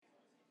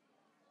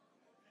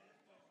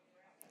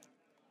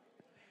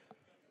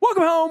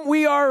Welcome home.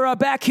 We are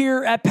back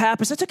here at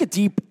Pappas. I took a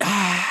deep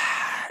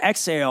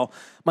exhale,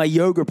 my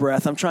yoga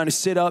breath. I'm trying to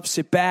sit up,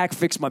 sit back,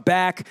 fix my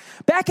back.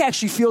 Back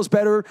actually feels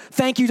better.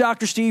 Thank you,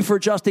 Dr. Steve, for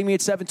adjusting me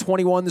at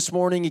 7:21 this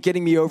morning and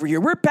getting me over here.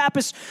 We're at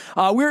Pappas.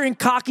 We're in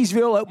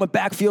Cockeysville. I hope my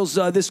back feels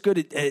this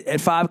good at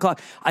 5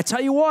 o'clock. I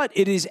tell you what,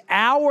 it is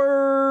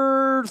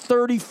hour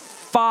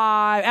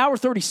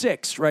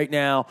 36 right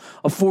now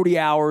of 40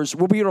 hours.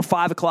 We'll be here at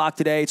 5 o'clock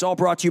today. It's all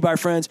brought to you by our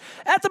friends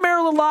at the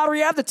Maryland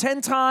Lottery. I have the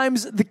 10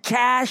 times the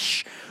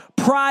cash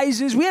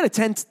prizes. We had a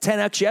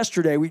 10X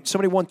yesterday.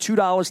 Somebody won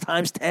 $2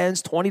 times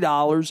 10s,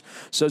 $20.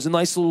 So it's a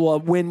nice little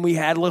win we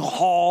had, a little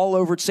haul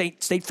over at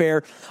State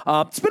Fair.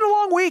 It's been a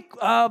long week.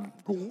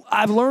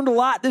 I've learned a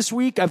lot this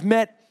week. I've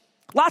met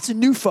lots of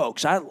new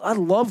folks. I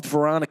loved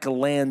Veronica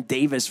Land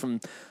Davis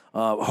from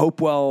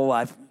Hopewell.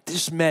 I've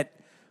just met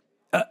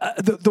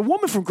the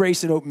woman from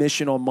Grace and Hope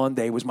Mission on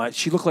Monday.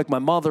 She looked like my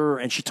mother,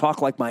 and she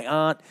talked like my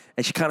aunt,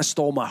 and she kind of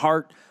stole my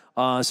heart.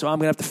 So I'm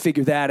going to have to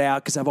figure that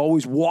out because I've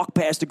always walked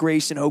past the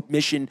Grace and Hope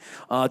Mission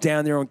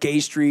down there on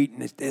Gay Street,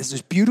 and there's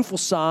this beautiful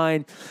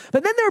sign.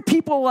 But then there are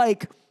people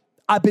like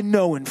I've been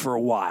knowing for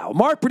a while.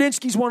 Mark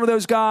Brodinsky's one of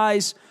those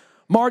guys.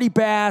 Marty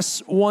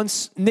Bass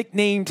once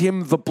nicknamed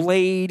him the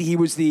Blade. He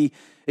was the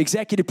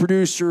executive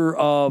producer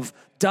of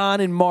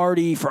Don and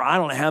Marty for I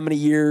don't know how many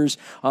years.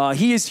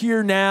 He is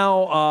here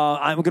now.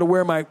 I'm going to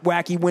wear my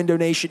Wacky Window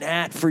Nation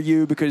hat for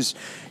you because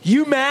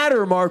you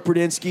matter, Mark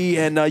Brodinsky,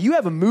 and you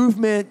have a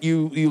movement.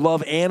 You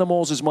love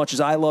animals as much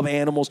as I love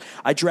animals.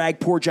 I dragged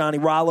poor Johnny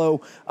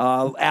Rollo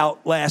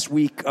out last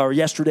week or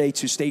yesterday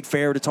to State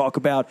Fair to talk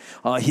about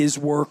his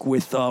work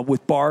with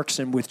Barks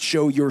and with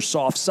Show Your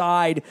Soft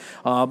Side.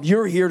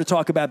 You're here to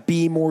talk about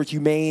Be More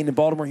Humane and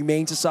Baltimore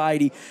Humane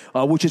Society,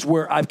 which is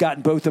where I've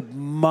gotten both of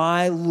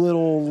my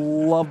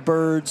little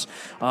lovebirds.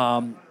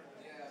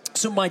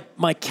 So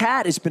my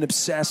cat has been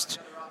obsessed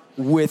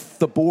with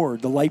the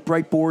board, the light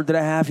bright board that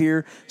I have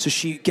here. So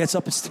she gets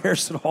up and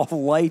stares at all the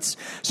lights.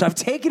 So I've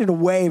taken it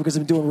away because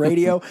I'm doing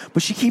radio,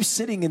 but she keeps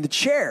sitting in the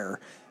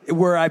chair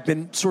where I've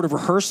been sort of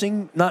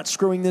rehearsing, not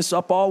screwing this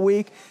up all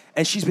week.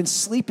 And she's been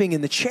sleeping in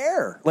the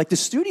chair, like the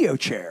studio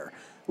chair,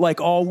 like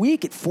all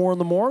week at 4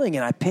 a.m. And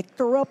I picked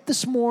her up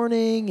this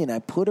morning and I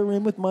put her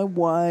in with my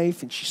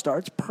wife and she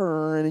starts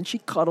purring and she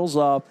cuddles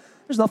up.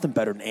 There's nothing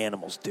better than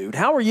animals, dude.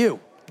 How are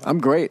you? I'm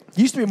great.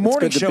 Used to be a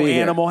morning show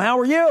animal. How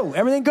are you?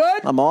 Everything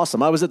good? I'm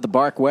awesome. I was at the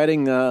Bark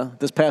wedding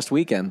this past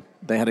weekend.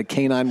 They had a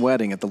canine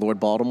wedding at the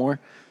Lord Baltimore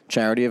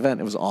charity event.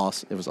 It was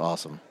awesome.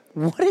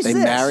 What is this?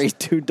 They married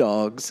 2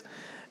 dogs,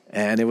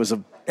 and it was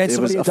a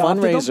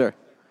fundraiser. Them?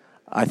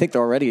 I think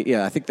they're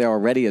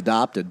already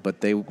adopted,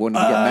 but they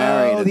wouldn't get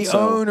married. Oh, the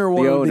owner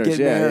wanted to get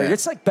married. Yeah.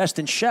 It's like Best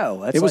in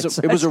Show. It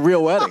was a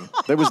real wedding.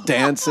 There was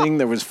dancing,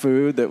 there was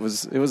food. It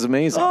was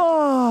amazing.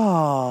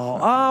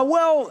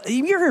 Well,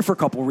 you're here for a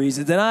couple of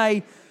reasons, and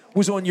I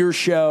was on your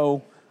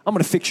show. I'm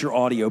going to fix your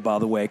audio, by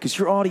the way, because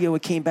your audio,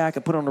 it came back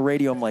and put it on the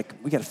radio. I'm like,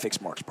 we got to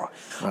fix Mark's problem.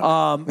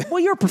 Right.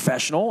 Well, you're a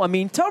professional. I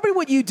mean, tell me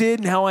what you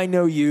did and how I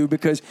know you,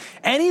 because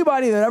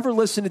anybody that ever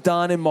listened to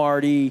Don and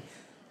Marty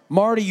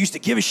used to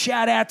give a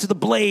shout-out to the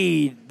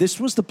Blade. This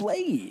was the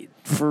Blade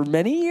for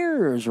many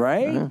years,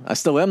 right? I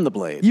still am the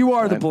Blade. You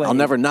are the Blade. I'll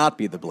never not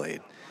be the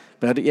Blade.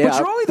 But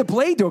you're only the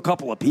Blade to a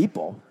couple of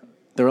people.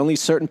 There are only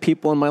certain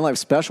people in my life,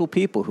 special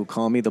people, who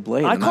call me the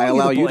Blade. And I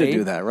allow you to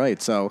do that,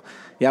 right? So,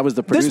 yeah, I was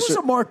the producer. This was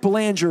a Mark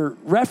Belanger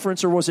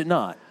reference, or was it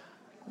not?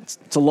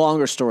 It's a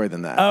longer story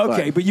than that.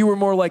 Okay, but you were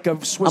more like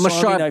a Swiss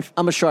Army knife.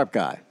 I'm a sharp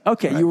guy.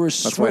 Okay, right? You were a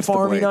Swiss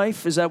Army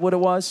knife? Is that what it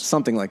was?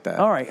 Something like that.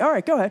 All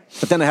right, go ahead.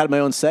 But then I had my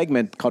own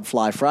segment called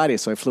Fly Friday,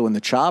 so I flew in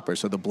the chopper,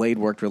 so the Blade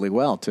worked really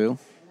well, too.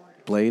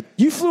 Blade.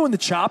 You flew in the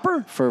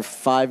chopper? For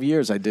 5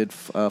 years, I did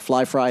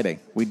Fly Friday.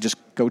 We'd just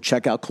go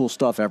check out cool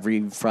stuff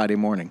every Friday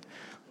morning.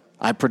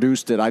 I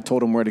produced it. I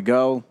told them where to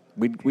go.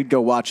 We'd go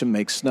watch them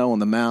make snow in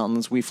the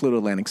mountains. We flew to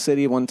Atlantic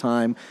City one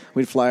time.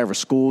 We'd fly over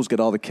schools, get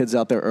all the kids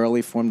out there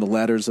early, form the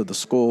letters of the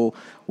school.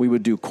 We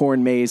would do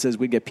corn mazes.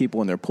 We'd get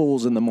people in their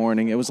pools in the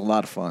morning. It was a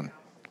lot of fun.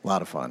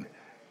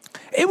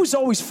 It was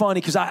always funny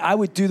because I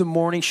would do the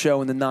morning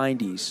show in the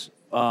 90s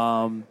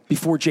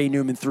before Jay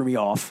Newman threw me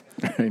off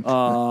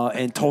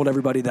and told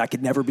everybody that I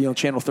could never be on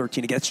Channel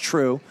 13 again. It's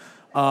true.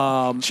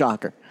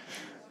 Shocker.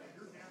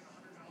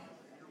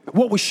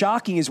 What was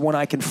shocking is when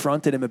I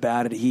confronted him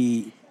about it,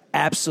 he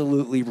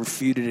absolutely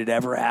refuted it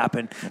ever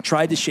happened,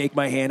 tried to shake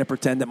my hand and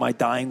pretend that my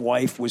dying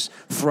wife was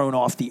thrown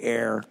off the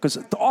air, because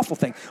the awful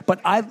thing.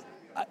 But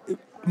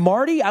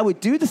Marty, I would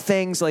do the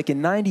things like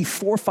in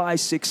 94, 5,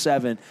 6,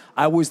 7,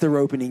 I was your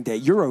opening day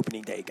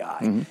guy.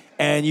 Mm-hmm.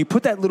 And you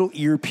put that little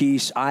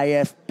earpiece,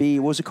 IFB,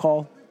 what was it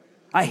called?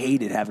 I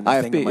hated having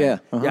the thing in my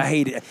ear. Yeah, I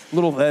hated it.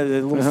 Little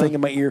thing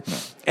in my ear. Yeah.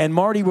 And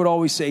Marty would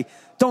always say,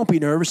 don't be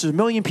nervous. There's a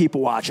million people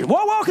watching.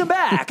 Well, welcome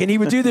back. And he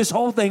would do this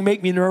whole thing,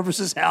 make me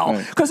nervous as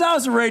hell. Because I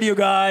was a radio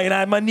guy,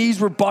 and my knees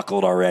were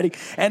buckled already.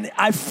 And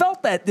I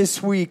felt that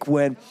this week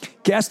when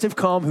guests have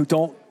come who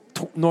don't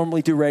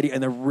normally do radio,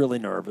 and they're really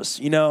nervous,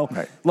 you know?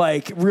 Right.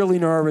 Like, really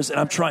nervous, and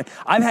I'm trying.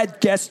 I've had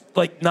guests,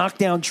 like, knock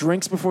down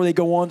drinks before they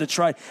go on to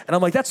try, and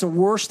I'm like, that's the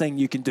worst thing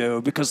you can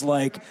do because,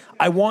 like,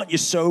 I want you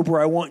sober.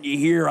 I want you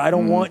here. I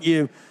don't want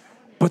you...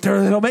 But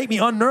it'll make me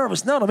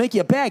unnervous. No, it'll make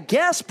you a bad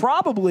guest,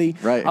 probably.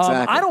 Right,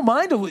 exactly. I don't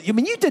mind. I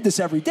mean, you did this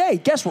every day.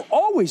 Guests were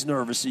always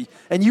nervous,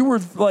 and you were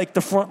like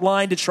the front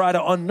line to try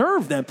to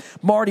unnerve them.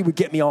 Marty would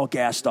get me all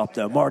gassed up,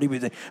 though. Marty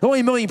would say, only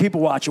 1 million people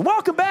watching.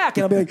 Welcome back.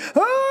 And I'll be like,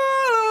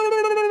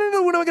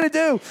 what am I going to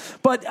do?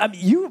 But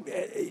you,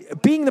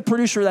 being the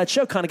producer of that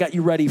show, kind of got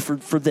you ready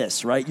for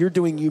this, right? You're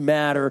doing You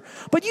Matter.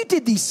 But you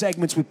did these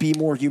segments with Be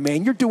More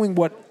Humane. You're doing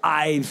what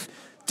I've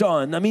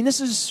done. I mean,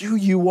 this is who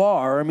you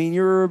are. I mean,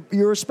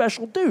 you're a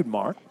special dude,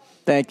 Mark.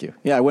 Thank you.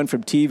 Yeah, I went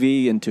from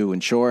TV into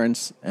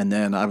insurance, and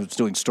then I was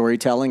doing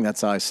storytelling.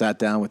 That's how I sat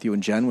down with you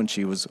and Jen when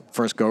she was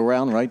first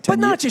go-around, right? But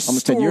not just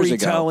almost 10 years ago.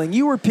 storytelling.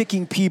 You were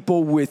picking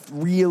people with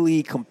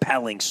really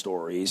compelling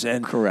stories.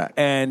 And correct.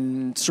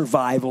 And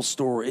survival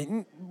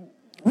story.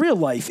 Real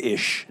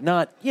life-ish,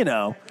 not, you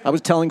know. I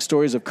was telling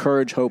stories of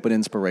courage, hope, and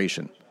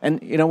inspiration.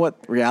 And you know what?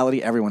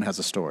 Reality, everyone has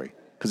a story.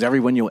 Because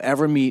everyone you'll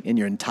ever meet in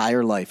your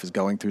entire life is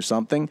going through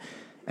something,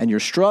 and your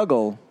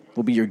struggle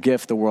will be your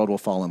gift the world will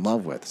fall in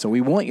love with. So we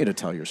want you to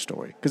tell your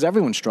story, because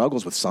everyone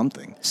struggles with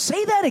something.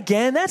 Say that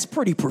again. That's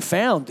pretty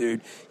profound,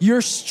 dude.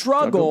 Your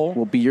struggle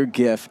will be your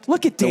gift.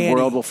 Look at Danny. The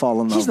world will fall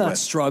in love with. He's not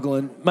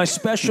struggling. My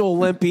Special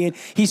Olympian.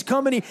 He's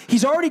coming in.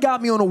 He's already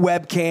got me on a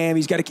webcam.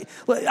 He's got a...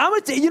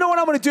 You know what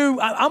I'm going to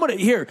do? I'm going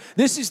to... Here,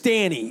 this is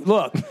Danny.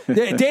 Look.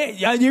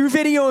 You're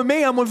videoing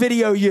me. I'm going to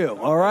video you,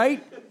 all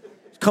right?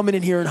 Coming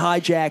in here and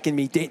hijacking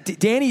me.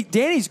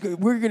 Danny's...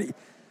 We're going to...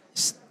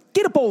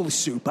 Get a bowl of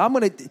soup.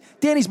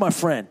 Danny's my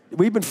friend.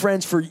 We've been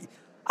friends for...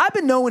 I've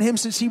been knowing him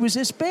since he was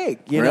this big,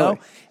 you know?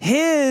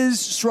 His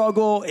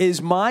struggle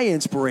is my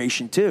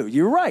inspiration, too.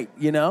 You're right,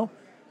 you know?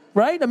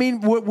 Right? I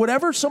mean,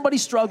 whatever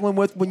somebody's struggling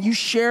with, when you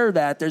share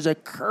that, there's a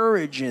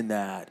courage in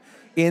that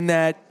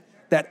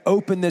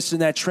openness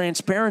and that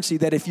transparency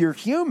that if you're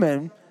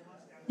human,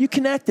 you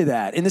connect to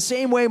that. In the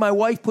same way my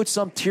wife puts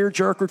some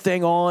tearjerker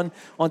thing on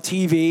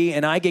TV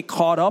and I get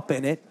caught up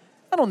in it.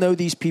 I don't know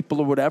these people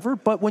or whatever,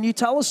 but when you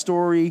tell a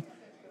story,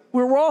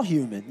 we're all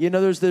human. You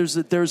know,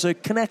 there's a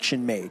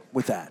connection made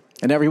with that.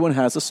 And everyone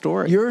has a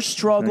story. Your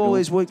struggle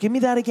is what? Give me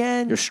that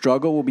again. Your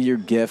struggle will be your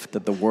gift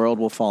that the world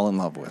will fall in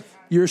love with.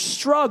 Your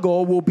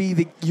struggle will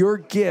be your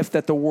gift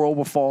that the world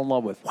will fall in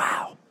love with.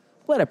 Wow.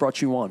 Glad I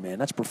brought you on, man.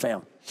 That's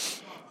profound.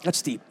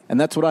 That's deep.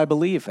 And that's what I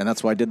believe. And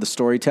that's why I did the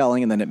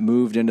storytelling, and then it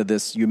moved into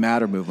this You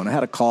Matter movement. I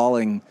had a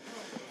calling...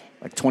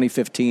 like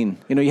 2015,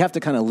 you know, you have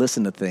to kind of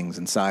listen to things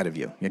inside of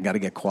you. You got to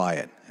get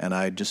quiet. And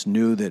I just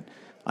knew that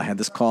I had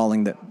this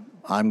calling that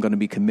I'm going to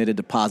be committed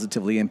to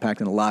positively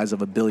impacting the lives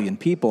of 1 billion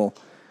people.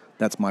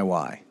 That's my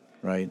why,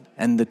 right?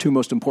 And the two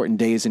most important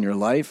days in your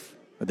life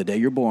are the day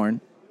you're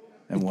born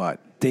and what?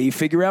 Day you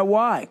figure out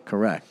why.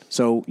 Correct.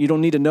 So you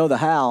don't need to know the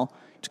how,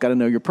 you just got to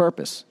know your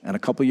purpose. And a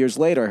couple years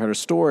later, I heard a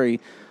story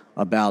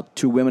about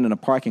 2 women in a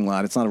parking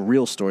lot. It's not a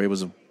real story. It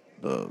was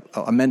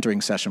a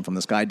mentoring session from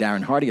this guy,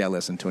 Darren Hardy, I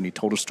listened to, and he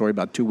told a story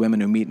about 2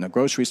 women who meet in a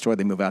grocery store.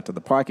 They move out to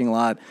the parking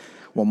lot.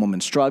 One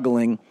woman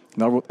struggling.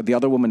 The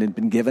other woman had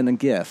been given a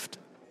gift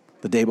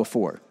the day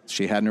before.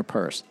 She had in her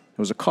purse. It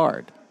was a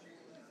card.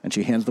 And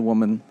she hands the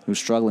woman who's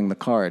struggling the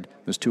card.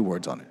 There's 2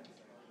 words on it.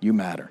 You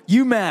matter.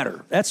 You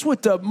matter. That's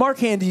what Mark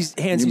hands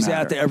these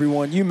out to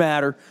everyone. You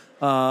matter.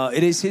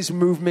 It is his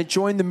movement.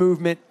 Join the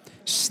movement.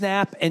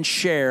 Snap and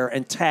share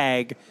and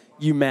tag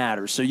You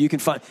Matter. So you can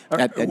find...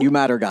 At You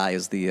Matter Guy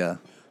is the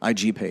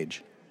IG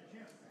page.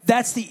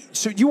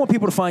 So you want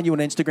people to find you on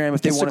Instagram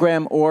if they want...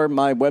 Instagram or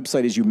my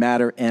website is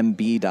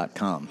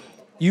youmattermb.com.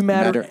 You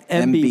Matter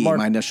MB,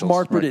 my initials.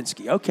 Mark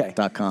Brodinsky. Okay.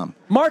 .com.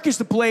 Mark is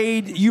the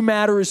Blade. You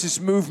Matter is this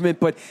movement.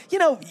 But, you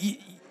know,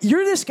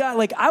 you're this guy,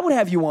 like, I would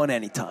have you on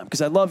anytime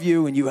because I love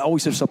you and you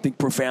always have something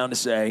profound to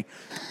say.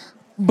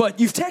 But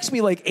you've texted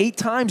me like 8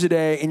 times a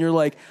day and you're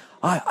like...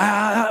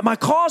 my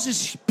cause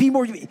is Be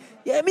More.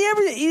 Yeah, I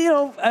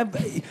mean,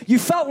 you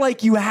felt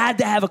like you had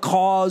to have a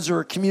cause or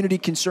a community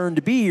concern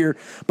to be here.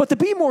 But the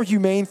Be More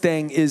Humane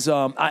thing is,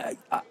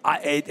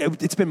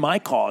 it's been my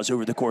cause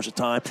over the course of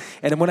time.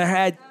 And when I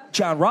had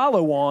John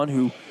Rollo on,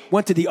 who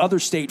went to the other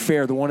state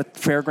fair, the one at the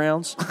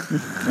fairgrounds.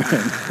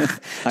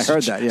 I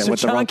heard that, yeah. So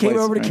John came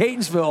over to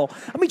Catonsville.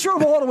 I mean, he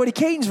drove all the way to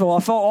Catonsville.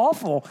 I felt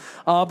awful.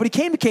 But he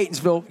came to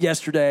Catonsville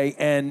yesterday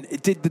and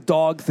did the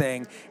dog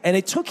thing. And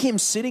it took him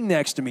sitting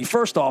next to me.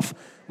 First off,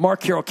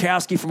 Mark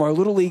Kierokowski from our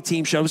Little League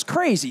team show. It was a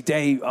crazy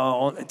day.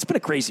 It's been a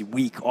crazy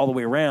week all the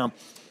way around.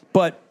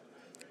 But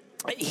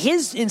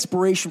his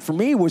inspiration for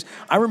me was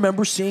I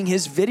remember seeing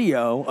his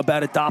video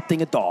about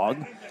adopting a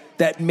dog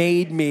that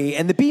made me,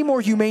 and the Be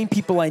More Humane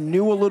people I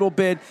knew a little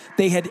bit,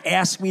 they had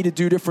asked me to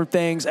do different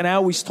things, and I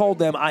always told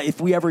them, if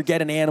we ever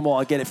get an animal,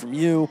 I'll get it from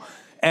you.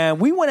 And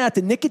we went out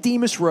to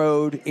Nicodemus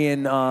Road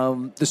in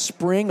the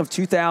spring of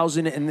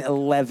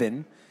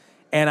 2011,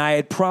 and I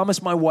had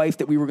promised my wife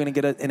that we were going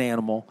to get an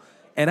animal,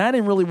 and I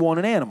didn't really want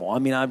an animal. I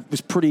mean, I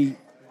was pretty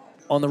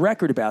on the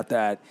record about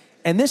that.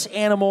 And this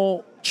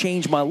animal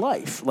changed my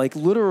life. Like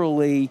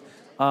literally,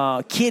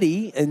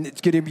 Kitty, and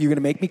you're going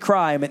to make me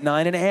cry. I'm at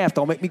 9.5.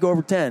 Don't make me go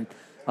over 10.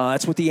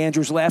 That's what the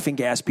Andrews Laughing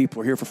Gas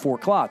people are here for 4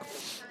 o'clock.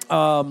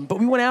 But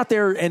we went out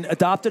there and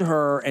adopted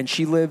her, and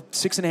she lived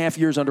 6.5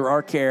 years under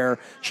our care.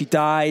 She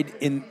died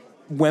in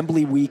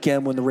Wembley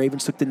weekend when the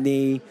Ravens took the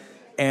knee,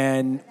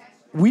 and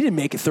we didn't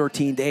make it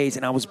 13 days,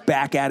 and I was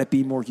back at it,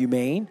 Be More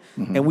Humane,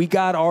 and we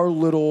got our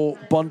little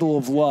bundle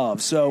of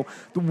love. So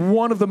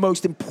one of the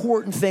most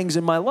important things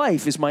in my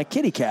life is my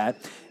kitty cat,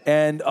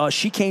 and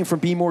she came from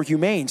Be More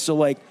Humane. So,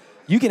 like,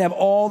 you can have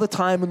all the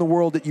time in the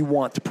world that you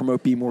want to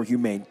promote Be More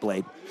Humane,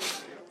 Blade.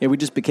 Yeah, we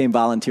just became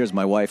volunteers,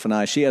 my wife and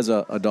I. She has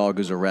a dog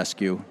who's a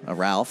rescue, a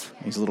Ralph.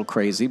 He's a little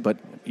crazy, but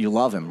you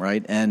love him,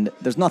 right? And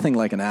there's nothing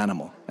like an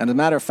animal. And as a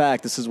matter of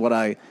fact, this is what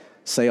I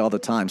say all the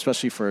time,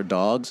 especially for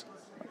dogs.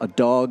 A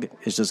dog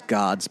is just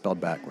God spelled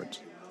backwards.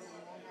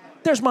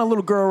 There's my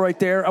little girl right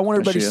there. I want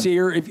everybody to see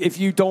her. If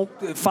you don't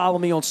follow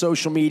me on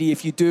social media,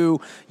 if you do,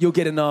 you'll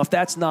get enough.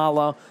 That's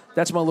Nala.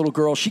 That's my little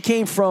girl. She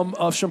came from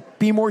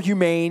Be More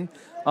Humane.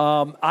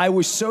 I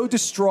was so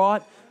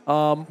distraught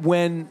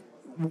when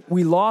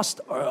we lost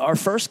our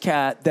first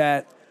cat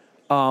that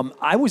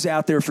I was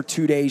out there for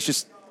 2 days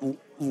just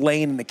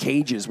laying in the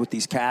cages with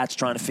these cats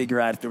trying to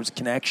figure out if there was a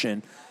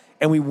connection.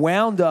 And we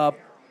wound up,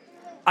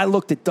 I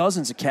looked at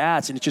dozens of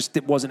cats, and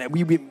it wasn't.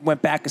 We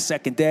went back a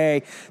second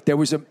day. There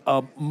was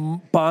a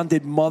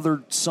bonded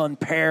mother-son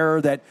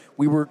pair that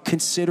we were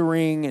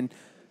considering,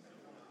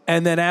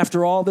 and then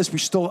after all this,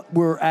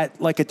 we're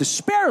at like a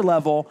despair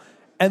level.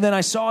 And then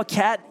I saw a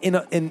cat in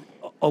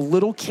a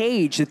little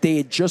cage that they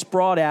had just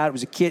brought out. It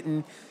was a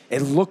kitten.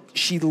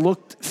 She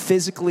looked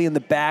physically in the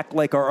back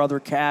like our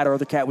other cat. Our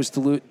other cat was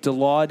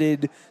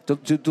diluted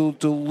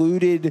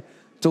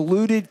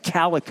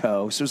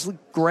calico, so it was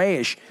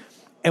grayish.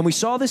 And we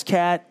saw this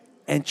cat,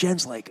 and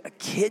Jen's like, a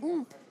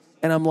kitten?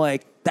 And I'm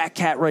like, that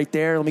cat right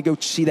there, let me go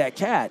see that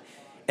cat.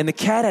 And the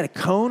cat had a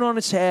cone on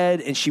its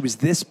head, and she was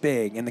this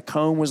big, and the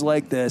cone was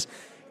like this.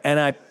 And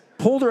I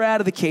pulled her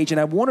out of the cage,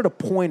 and I wanted to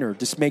point her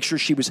to make sure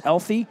she was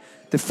healthy,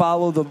 to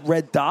follow the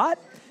red dot.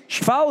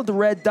 She followed the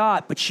red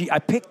dot, but I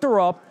picked her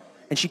up,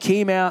 and she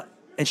came out,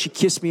 and she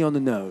kissed me on the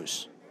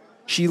nose.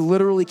 She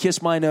literally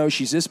kissed my nose.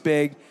 She's this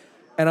big.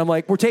 And I'm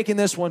like, we're taking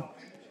this one.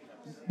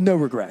 No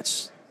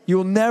regrets.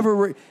 You'll never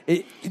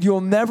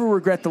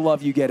regret the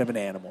love you get of an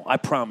animal. I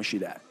promise you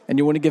that. And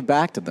you want to give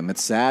back to them.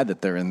 It's sad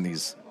that they're in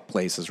these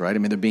places, right? I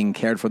mean, they're being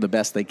cared for the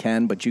best they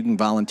can, but you can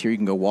volunteer, you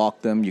can go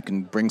walk them, you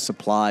can bring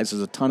supplies.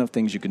 There's a ton of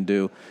things you can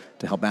do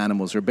to help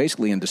animals who are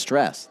basically in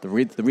distress. The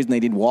reason they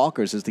need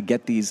walkers is to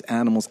get these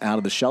animals out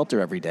of the shelter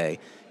every day,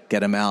 get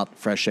them out,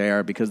 fresh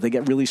air, because they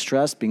get really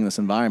stressed being in this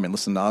environment,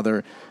 listen to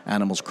other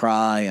animals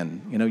cry,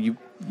 and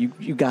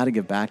you got to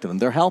give back to them.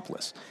 They're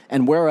helpless.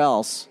 And where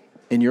else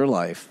in your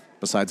life,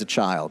 besides a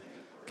child,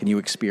 can you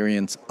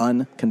experience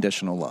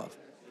unconditional love?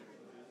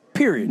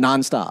 Period.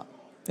 Nonstop.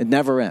 It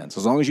never ends.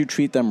 As long as you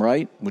treat them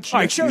right, which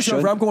all right, show's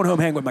over. I'm going home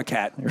hang with my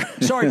cat.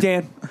 Sorry,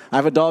 Dan. I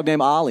have a dog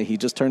named Ollie. He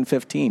just turned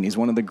 15. He's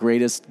one of the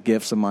greatest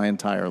gifts of my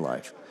entire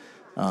life.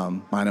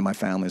 Mine and my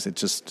family's.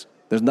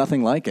 There's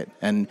nothing like it.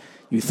 And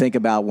you think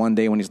about one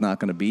day when he's not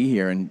going to be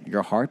here, and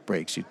your heart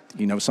breaks.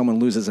 Someone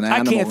loses an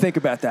animal. I can't think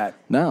about that.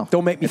 No.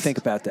 Don't make me think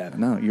about that.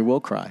 No, you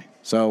will cry.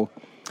 So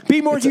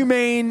Be More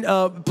Humane.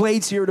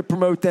 Blade's here to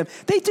promote them.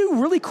 They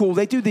do really cool.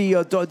 They do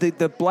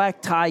the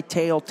black tie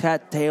tail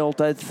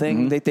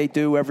thing that they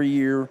do every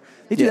year.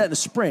 They do that in the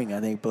spring, I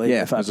think. Blade,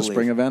 yeah, there's a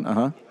spring event.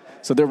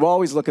 So they're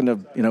always looking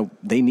to.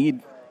 They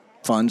need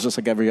funds just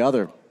like every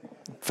other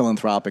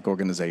philanthropic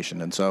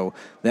organization, and so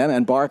them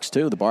and Barks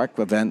too. The Bark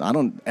event.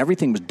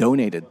 Everything was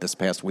donated this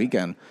past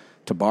weekend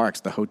to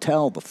Barks. The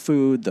hotel, the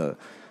food, the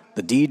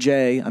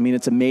DJ. I mean,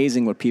 it's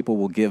amazing what people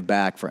will give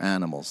back for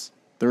animals.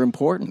 They're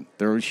important.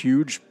 They're a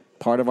huge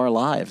part of our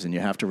lives, and you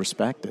have to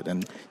respect it.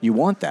 And you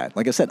want that.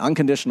 Like I said,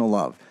 unconditional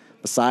love.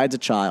 Besides a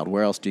child,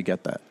 where else do you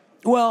get that?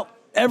 Well,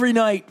 every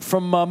night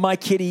from my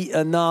kitty,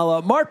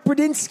 Nala. Mark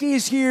Brodinsky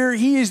is here.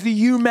 He is the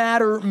You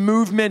Matter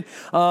movement.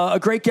 A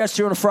great guest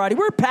here on a Friday.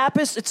 We're at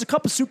Pappas. It's a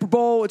cup of Super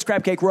Bowl. It's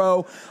Crab Cake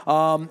Row.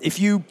 If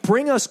you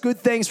bring us good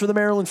things for the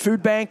Maryland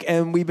Food Bank,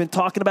 and we've been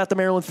talking about the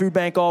Maryland Food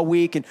Bank all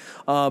week, and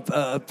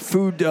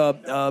food...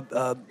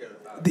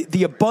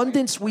 The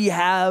abundance we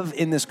have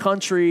in this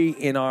country,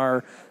 in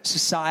our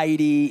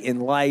society, in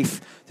life,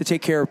 to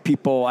take care of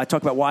people. I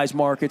talk about Wise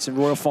Markets and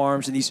Royal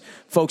Farms and these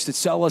folks that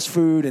sell us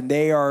food, and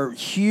they are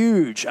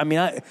huge. I mean,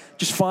 I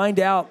just find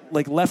out,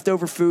 like,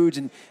 leftover foods,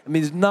 and, I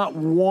mean, there's not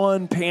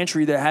one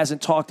pantry that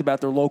hasn't talked about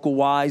their local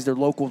Wise, their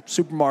local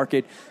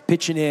supermarket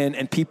pitching in,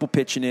 and people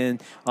pitching in.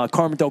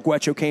 Carmen Del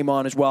Guecho came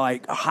on as well. I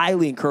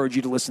highly encourage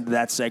you to listen to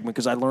that segment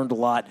because I learned a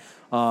lot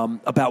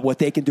about what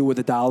they can do with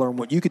 $1 and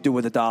what you could do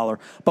with $1.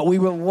 But we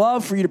would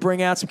love for you to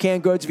bring out some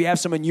canned goods if you have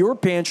some in your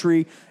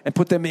pantry and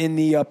put them in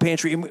the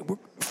pantry. And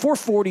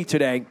 4:40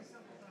 today,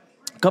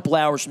 a couple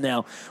hours from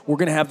now, we're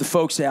going to have the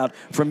folks out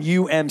from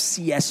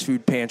UMCS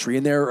Food Pantry,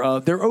 and they're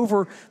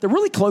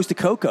really close to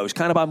Coco's,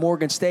 kind of by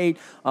Morgan State.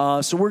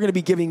 So we're going to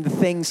be giving the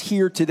things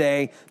here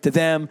today to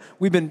them.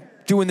 We've been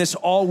doing this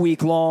all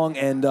week long,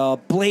 and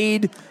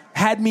Blade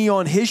had me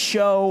on his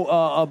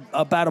show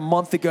about a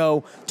month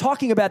ago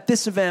talking about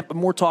this event, but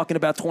more talking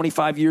about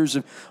 25 years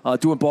of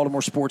doing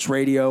Baltimore sports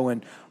radio.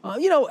 And,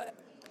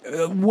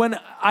 when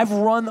I've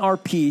run our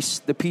piece,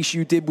 the piece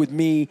you did with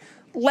me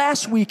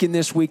last week and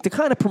this week to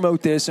kind of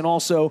promote this and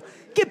also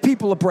give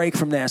people a break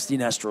from Nasty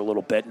Nestor a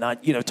little bit,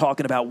 not,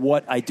 talking about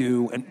what I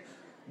do and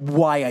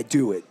why I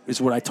do it is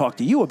what I talked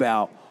to you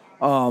about.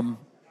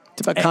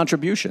 It's about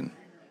contribution.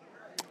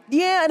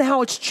 Yeah, and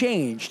how it's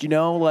changed,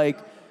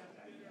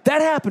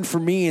 that happened for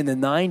me in the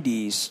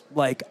 90s.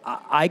 Like,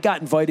 I got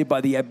invited by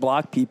the Ed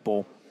Block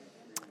people,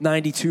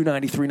 92,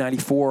 93,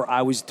 94.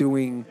 I was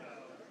doing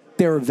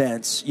their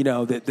events,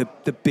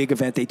 the big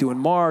event they do in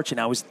March, and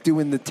I was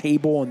doing the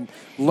table and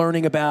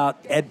learning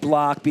about Ed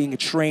Block being a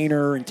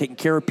trainer and taking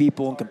care of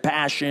people and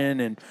compassion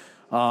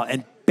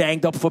and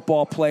banged up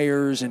football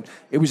players, and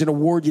it was an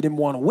award you didn't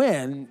want to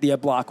win, the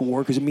Ed Block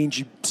Award, because it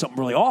means something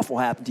really awful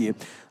happened to you.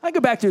 I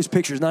go back to those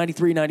pictures,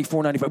 93,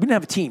 94, 95. We didn't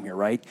have a team here,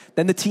 right?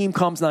 Then the team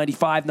comes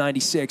 95,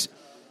 96.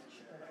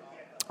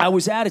 I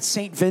was at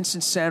St.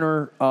 Vincent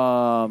Center,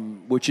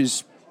 which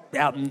is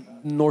out in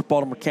North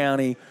Baltimore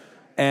County,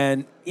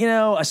 and,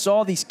 I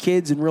saw these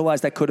kids and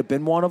realized I could have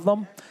been one of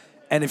them,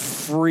 and it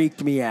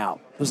freaked me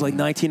out. It was like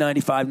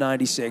 1995,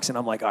 96, and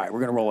I'm like, all right, we're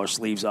going to roll our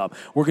sleeves up.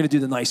 We're going to do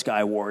the Nice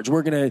Guy Awards.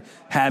 We're going to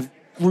have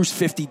Roost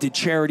 50 did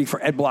charity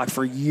for Ed Block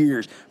for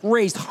years,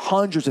 raised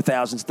hundreds of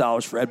thousands of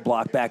dollars for Ed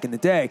Block back in the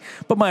day.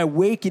 But my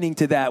awakening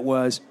to that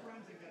was,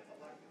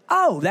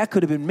 oh, that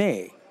could have been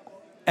me.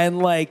 And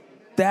like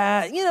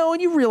that,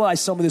 and you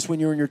realize some of this when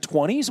you're in your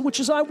 20s,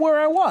 which is where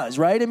I was,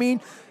 right? I mean,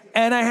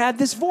 and I had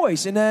this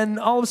voice, and then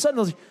all of a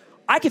sudden,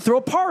 I could throw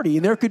a party,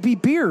 and there could be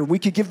beer. We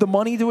could give the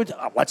money to it.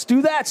 Let's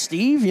do that,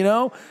 Steve,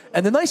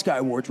 And the Nice Guy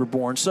Awards were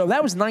born. So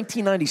that was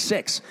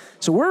 1996.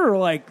 So we're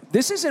like,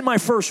 this isn't my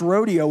first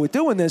rodeo with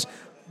doing this,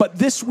 but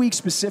this week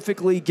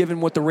specifically, given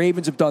what the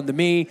Ravens have done to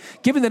me,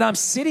 given that I'm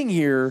sitting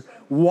here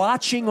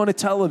watching on a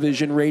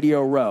television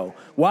Radio Row,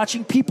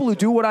 watching people who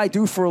do what I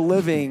do for a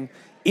living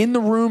in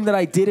the room that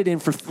I did it in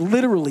for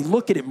literally,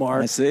 look at it,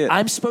 Mark. I see it.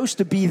 I'm supposed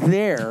to be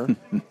there,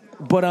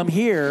 but I'm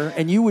here,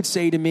 and you would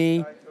say to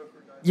me,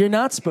 you're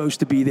not supposed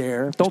to be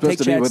there. Don't take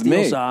Chad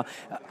Steele's off.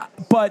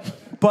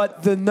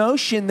 But the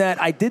notion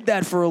that I did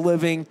that for a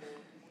living,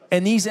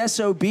 and these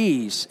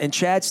SOBs and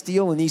Chad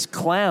Steele and these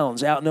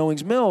clowns out in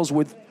Owings Mills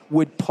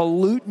would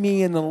pollute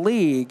me in the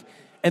league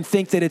and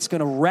think that it's going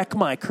to wreck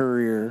my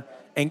career,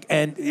 and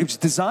it was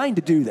designed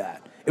to do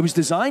that. It was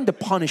designed to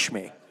punish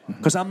me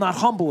because I'm not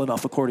humble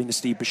enough, according to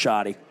Steve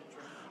Bisciotti,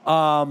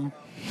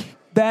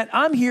 that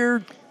I'm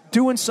here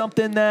doing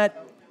something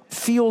that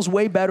feels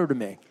way better to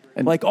me.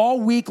 And like all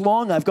week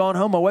long, I've gone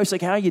home. My wife's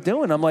like, how you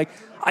doing? I'm like,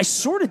 I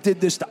sort of did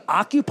this to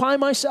occupy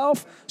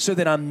myself so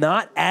that I'm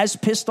not as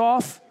pissed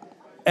off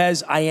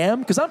as I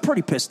am, because I'm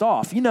pretty pissed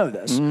off. You know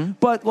this. Mm-hmm.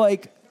 But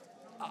like,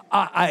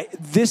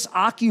 this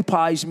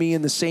occupies me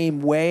in the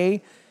same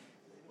way.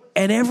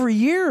 And every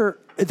year,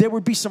 there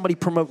would be somebody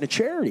promoting a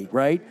charity,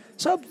 right?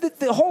 So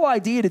the whole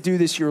idea to do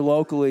this here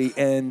locally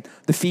and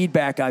the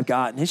feedback I've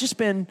gotten has just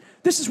been,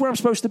 this is where I'm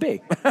supposed to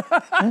be.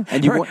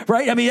 And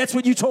right? I mean, that's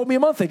what you told me a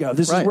month ago.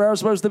 This is where I'm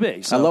supposed to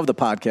be. So. I love the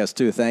podcast,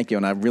 too. Thank you.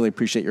 And I really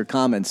appreciate your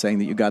comments saying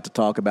that you got to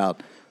talk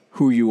about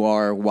who you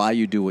are, why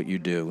you do what you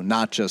do,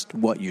 not just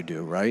what you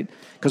do, right?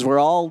 Because we're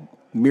all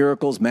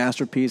miracles,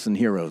 masterpiece, and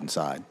heroes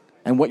inside.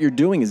 And what you're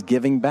doing is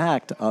giving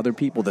back to other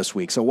people this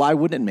week. So why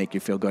wouldn't it make you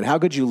feel good? How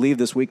could you leave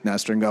this week,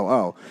 Nestor, and go,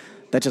 oh,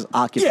 that just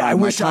occupied my time. I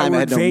wish I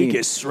were in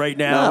Vegas right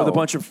now with a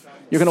bunch of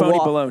phony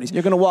balonies.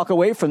 You're going to walk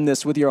away from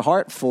this with your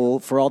heart full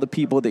for all the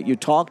people that you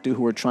talk to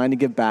who are trying to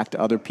give back to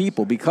other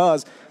people,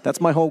 because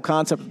that's my whole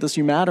concept of this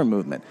You Matter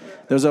movement.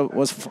 There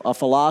was a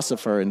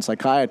philosopher and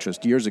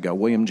psychiatrist years ago,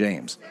 William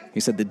James. He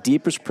said the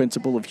deepest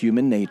principle of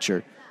human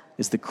nature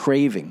is the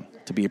craving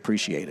to be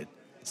appreciated.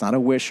 It's not a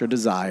wish or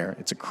desire.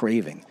 It's a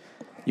craving.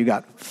 You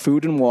got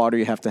food and water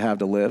you have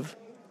to live.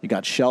 You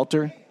got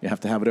shelter. You have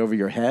to have it over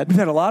your head. We've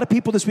had a lot of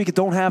people this week that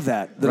don't have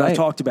that I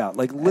talked about,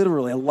 like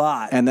literally a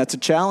lot. And that's a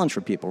challenge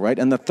for people, right?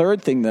 And the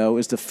third thing, though,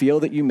 is to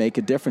feel that you make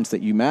a difference,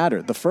 that you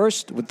matter. The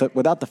first,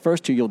 without the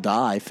first two, you'll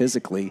die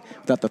physically.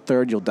 Without the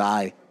third, you'll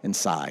die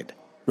inside.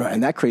 Right.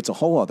 And that creates a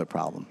whole other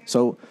problem.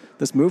 So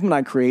this movement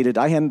I created,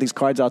 I hand these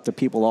cards out to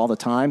people all the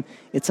time.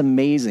 It's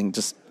amazing,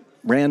 just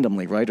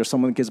randomly, right? Or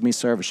someone gives me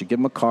service. You give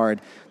them a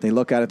card. They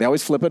look at it. They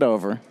always flip it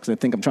over because they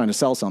think I'm trying to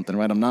sell something,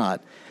 right? I'm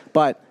not.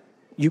 But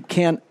you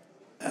can't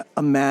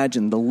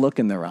imagine the look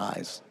in their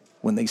eyes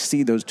when they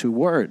see those two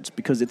words,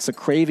 because it's a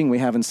craving we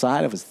have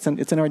inside of us.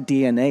 It's in our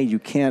DNA. You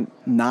can't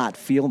not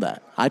feel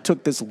that. I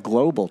took this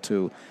global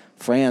to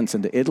France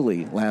and to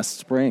Italy last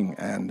spring,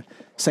 and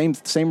same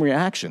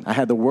reaction. I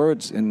had the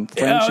words in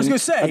French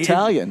and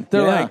Italian.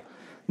 They're like,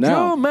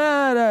 no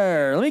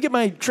matter. Let me get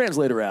my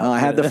translator out. I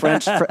had the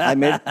French. had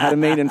it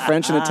made in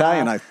French and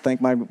Italian. I thank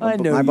my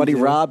buddy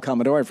Rob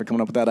Commodore for coming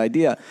up with that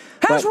idea.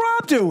 How's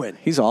Rob doing?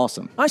 He's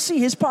awesome. I see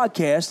his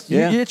podcast.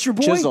 Yeah, it's your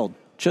boy. Chiseled.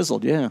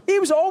 Chiseled, yeah. He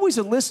was always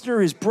a listener.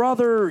 His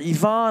brother,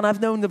 Yvonne, I've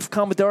known the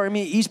Commodore. I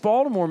mean, East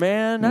Baltimore,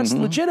 man. That's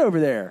legit over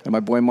there. And my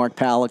boy Mark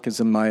Palak is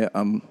in my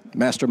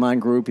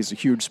mastermind group. He's a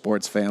huge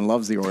sports fan,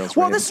 loves the Orioles.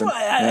 Well, this is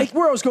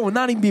where I was going,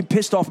 not even being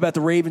pissed off about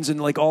the Ravens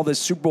and like all this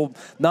Super Bowl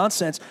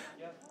nonsense.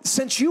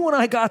 Since you and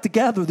I got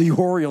together, the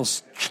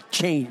Orioles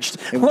changed.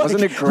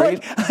 Wasn't it great?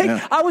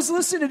 I was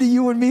listening to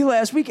you and me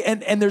last week,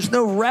 and there's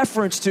no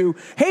reference to,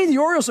 hey, the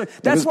Orioles.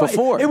 That's why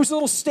before. It was a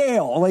little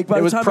stale. Like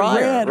by the time prior,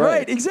 it ran,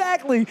 right?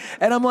 Exactly.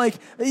 And I'm like,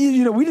 we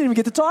didn't even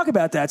get to talk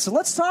about that. So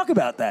let's talk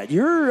about that.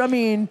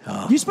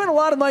 You spent a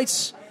lot of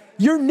nights.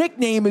 Your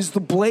nickname is the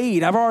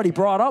Blade. I've already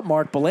brought up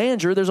Mark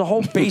Belanger. There's a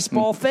whole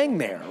baseball thing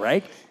there,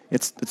 right?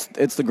 It's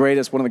the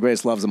greatest. One of the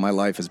greatest loves of my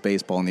life is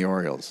baseball and the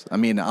Orioles. I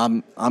mean,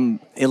 I'm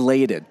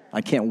elated.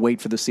 I can't wait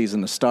for the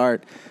season to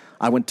start.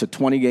 I went to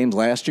 20 games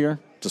last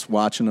year, just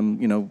watching them,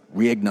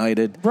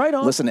 reignited. Right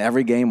on. Listen to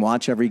every game,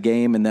 watch every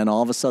game, and then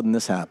all of a sudden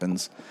this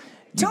happens.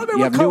 Tell me you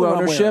what have color new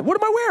ownership. I'm wearing.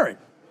 What am I wearing?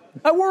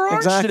 I wore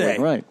orange today.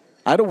 Right.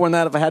 I'd have worn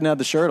that if I hadn't had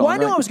the shirt on. Well, I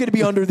knew I was going to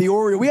be under the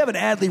Oriole. We have an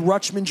Adley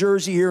Rutschman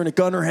jersey here and a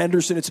Gunnar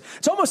Henderson. It's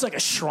almost like a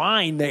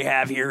shrine they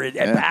have here at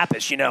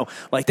Pappas,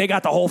 Like they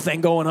got the whole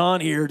thing going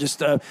on here,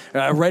 just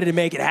ready to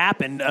make it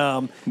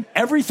happen.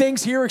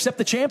 Everything's here except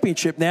the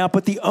championship now,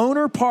 but the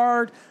owner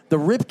part, the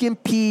Ripken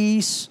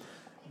piece,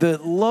 the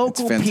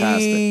local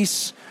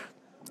piece,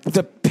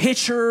 the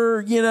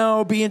pitcher,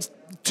 being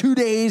 2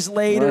 days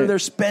later, they're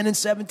spending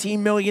 $17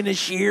 million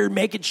this year,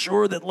 making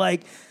sure that,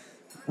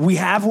 we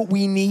have what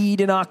we need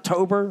in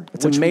October,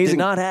 it's which amazing, we did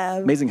not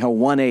have. Amazing how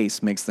one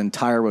ace makes the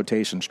entire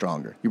rotation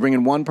stronger. You bring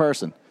in one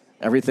person,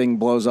 everything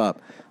blows up.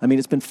 I mean,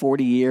 it's been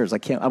 40 years.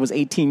 I was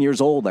 18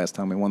 years old last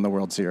time we won the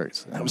World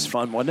Series. That was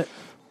fun, wasn't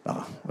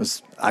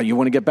it? You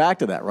want to get back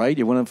to that, right?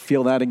 You want to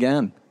feel that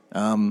again.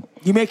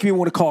 You make me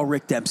want to call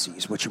Rick Dempsey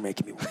is what you're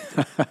making me want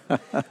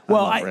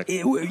to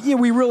do. Well,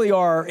 we really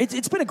are.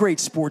 It's been a great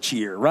sports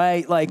year,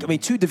 right?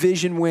 2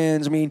 division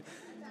wins.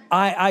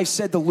 I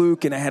said to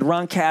Luke, and I had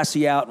Ron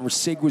Cassie out, and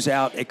Sig was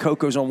out at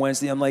Coco's on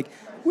Wednesday. I'm like,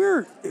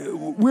 we're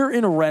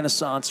in a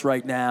renaissance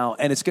right now,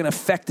 and it's going to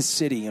affect the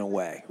city in a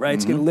way, right?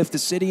 It's going to lift the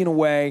city in a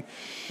way,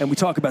 and we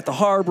talk about the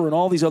harbor and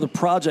all these other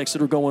projects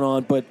that are going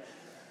on, but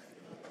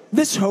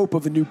this hope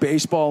of a new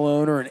baseball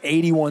owner and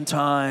 81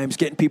 times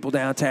getting people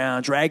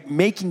downtown,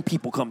 making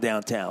people come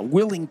downtown,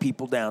 willing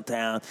people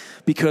downtown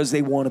because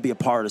they want to be a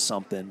part of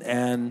something,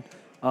 and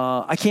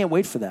I can't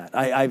wait for that.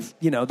 I've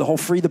the whole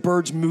Free the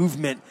Birds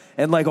movement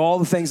and all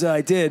the things that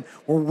I did,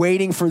 we're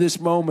waiting for this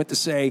moment to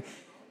say,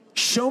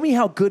 show me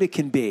how good it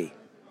can be.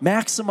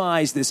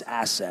 Maximize this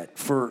asset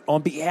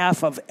on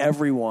behalf of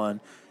everyone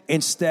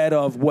instead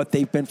of what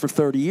they've been for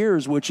 30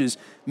 years, which is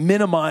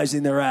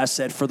minimizing their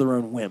asset for their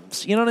own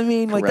whims. You know what I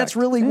mean? Correct. That's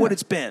really what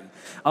it's been.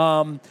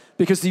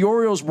 Because the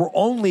Orioles were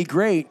only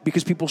great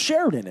because people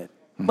shared in it.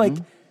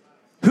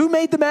 Who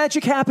made the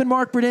magic happen,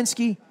 Mark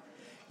Brodinsky?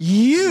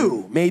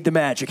 You made the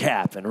magic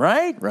happen,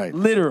 right? Right.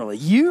 Literally,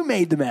 you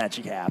made the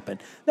magic happen.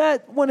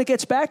 That when it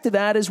gets back to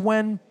that is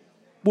when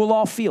we'll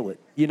all feel it.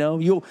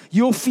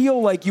 You'll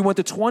feel like you went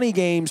to 20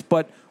 games,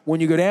 but when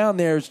you go down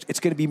there,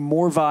 it's going to be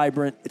more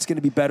vibrant. It's going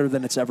to be better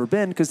than it's ever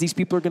been because these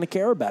people are going to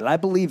care about it. I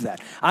believe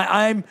that.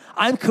 I'm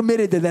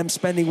committed to them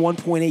spending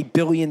 $1.8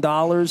 billion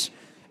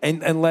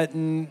and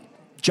letting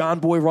John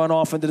Boy run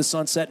off into the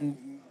sunset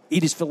and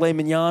eat his filet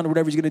mignon or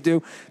whatever he's going to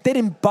do. They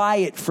didn't buy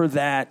it for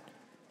that.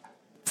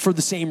 For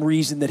the same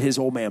reason that his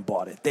old man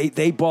bought it.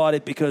 They bought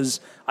it because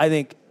I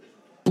think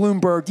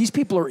Bloomberg, these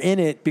people are in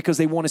it because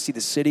they want to see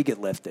the city get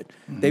lifted.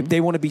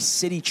 They want to be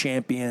city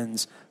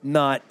champions,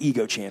 not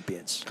ego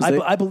champions.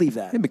 I believe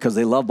that. Yeah, because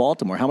they love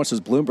Baltimore. How much does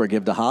Bloomberg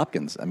give to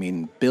Hopkins?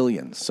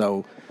 billions.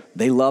 So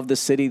they love the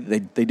city.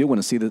 They do want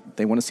to see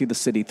they want to see the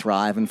city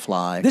thrive and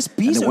fly. This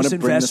Bezos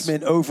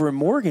investment over in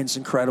Morgan's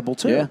incredible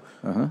too.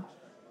 Yeah.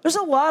 There's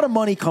a lot of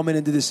money coming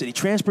into the city.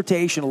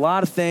 Transportation, a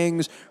lot of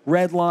things,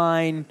 Red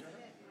Line.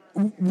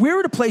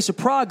 We're at a place of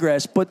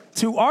progress, but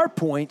to our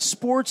point,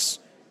 sports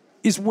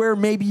is where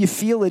maybe you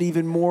feel it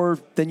even more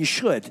than you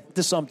should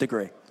to some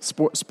degree.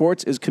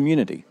 Sports is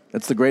community.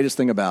 That's the greatest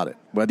thing about it.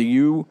 Whether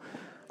you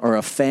are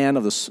a fan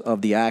of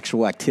the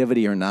actual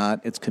activity or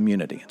not, it's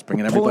community. It's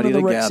bringing everybody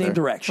together. Same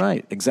direction.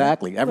 Right,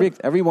 exactly.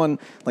 Everyone,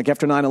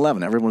 after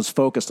 9/11, everyone's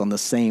focused on the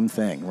same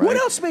thing, right? What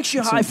else makes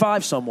you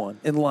high-five someone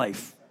in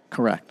life?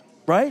 Correct.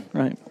 Right?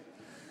 Right.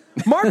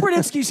 Mark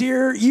Brodinsky's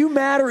here. You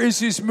Matter is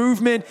his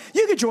movement.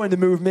 You can join the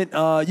movement.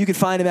 You can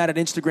find him out at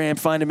Instagram.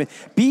 Find him at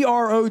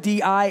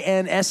Brodinsky,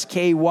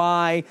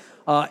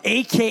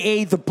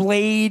 a.k.a. The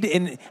Blade.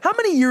 And how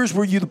many years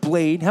were you The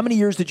Blade? How many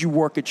years did you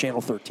work at Channel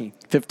 13?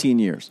 15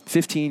 years.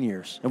 15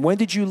 years. And when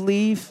did you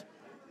leave?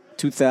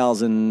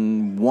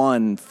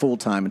 2001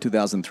 full-time and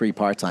 2003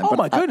 part-time. Oh,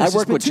 my goodness.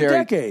 It's been 2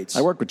 decades.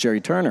 I worked with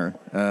Jerry Turner,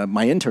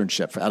 my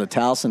internship out of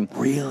Towson.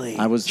 Really?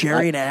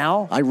 Jerry and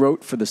Al? I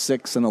wrote for the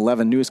 6 and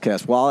 11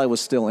 newscast. While I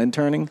was still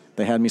interning,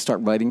 they had me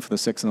start writing for the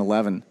 6 and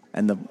 11.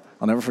 And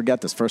I'll never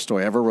forget this first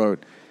story I ever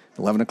wrote.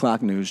 11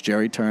 o'clock news,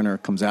 Jerry Turner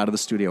comes out of the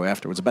studio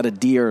afterwards about a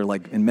deer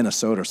in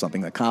Minnesota or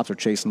something. The cops are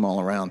chasing them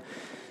all around.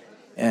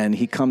 And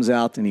he comes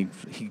out and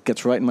he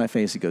gets right in my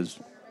face. He goes,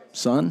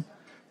 son,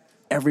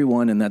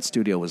 everyone in that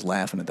studio was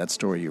laughing at that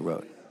story you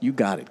wrote. You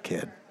got it,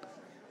 kid.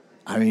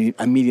 I mean,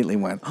 I immediately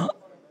went, huh?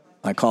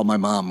 I called my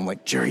mom. I'm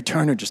like, Jerry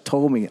Turner just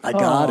told me I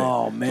got it.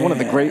 Oh, man. It's one of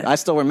the great. I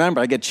still remember.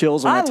 I get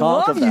chills when I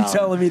talk about it. I love you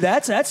telling me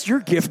that. That's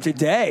your gift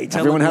today.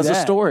 Everyone has a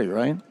story,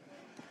 right?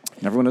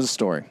 Everyone has a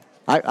story.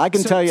 I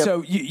can tell you.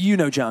 So you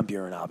know John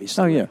Buren,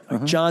 obviously. Oh, yeah.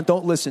 Uh-huh. John,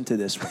 don't listen to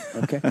this one,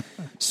 okay?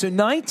 So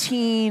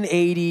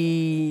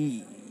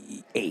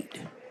 1988,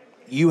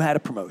 you had a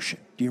promotion.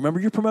 Do you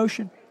remember your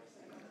promotion?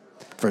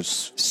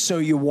 So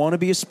you want to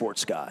be a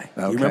sports guy.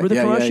 Okay. You remember the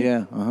promotion?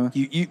 Yeah. Uh-huh.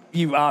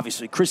 You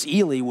obviously, Chris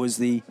Ely was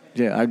the...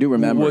 Yeah, I do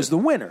remember. Was the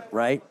winner,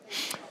 right?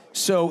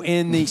 So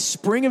in the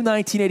spring of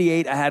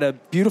 1988, I had a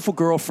beautiful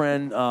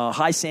girlfriend,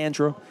 hi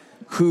Sandra,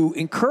 who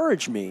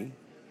encouraged me.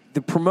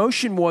 The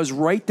promotion was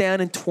write down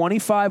in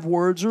 25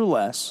 words or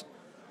less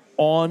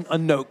on a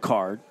note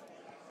card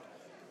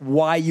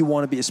why you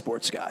want to be a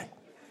sports guy.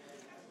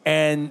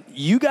 And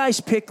you guys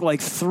picked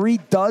like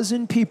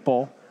 36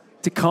 people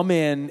to come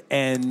in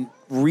and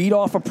read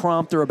off a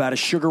prompter about a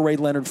Sugar Ray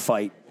Leonard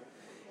fight.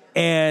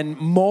 And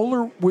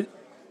Moeller,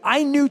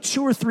 I knew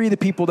 2 or 3 of the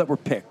people that were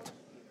picked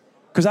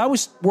because I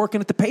was working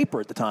at the paper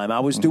at the time.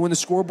 I was doing the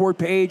scoreboard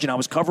page, and I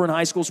was covering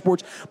high school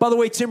sports. By the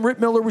way, Tim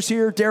Rittmiller was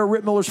here, Dara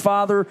Rittmiller's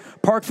father,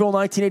 Parkville,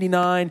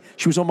 1989.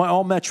 She was on my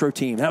all-Metro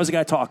team. That was the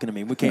guy talking to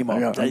me. We came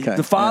up. Okay.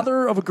 The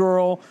father of a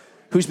girl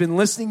who's been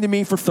listening to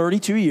me for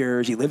 32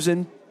 years. He's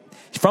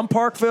from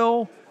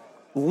Parkville,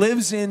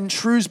 lives in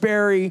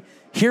Shrewsbury,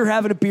 here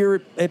having a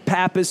beer at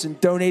Pappas and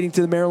donating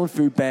to the Maryland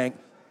Food Bank.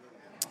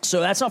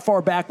 So that's how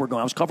far back we're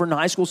going. I was covering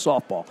high school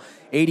softball,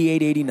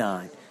 88,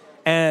 89.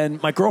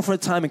 And my girlfriend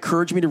at the time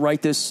encouraged me to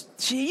write this.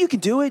 You can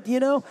do it,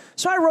 you know.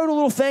 So I wrote a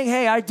little thing.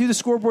 Hey, I do the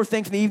scoreboard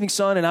thing from the Evening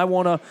Sun, and I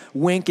want to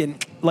wink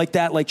and like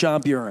that, like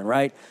John Buren,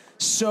 right?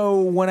 So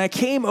when I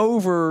came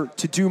over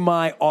to do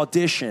my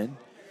audition,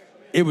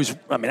 I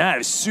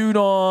had a suit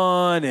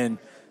on, and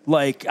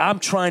like I'm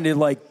trying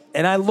to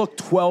and I looked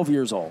 12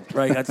 years old,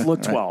 right? I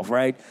looked 12,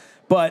 right?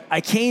 But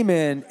I came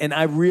in, and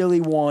I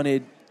really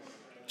wanted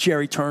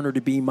Jerry Turner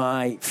to be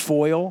my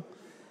foil,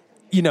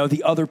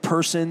 the other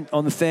person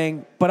on the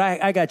thing. But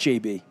I got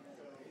JB.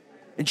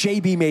 And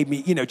JB made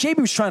me, JB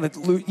was trying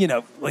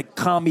to,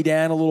 calm me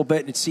down a little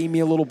bit and see me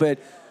a little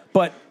bit.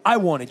 But I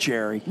wanted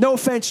Jerry. No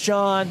offense,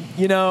 John.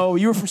 You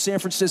were from San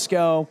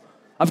Francisco.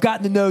 I've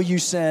gotten to know you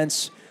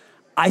since.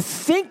 I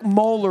think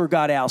Moeller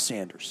got Al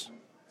Sanders.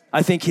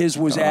 I think his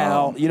was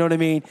Al. You know what I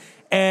mean?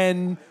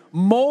 And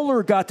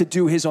Moeller got to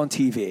do his on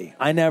TV.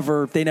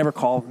 They never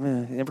called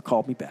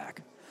me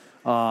back.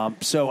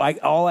 So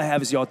all I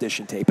have is the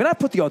audition tape. And I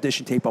put the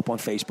audition tape up on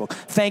Facebook.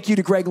 Thank you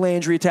to Greg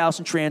Landry at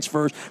Towson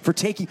Transfers for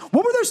taking,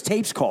 what were those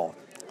tapes called?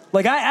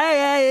 Like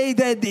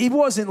it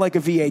wasn't like a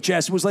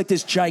VHS. It was like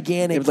this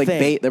gigantic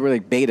thing. They were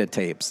like beta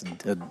tapes.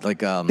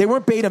 They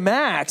weren't Beta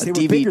Max. They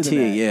were bigger than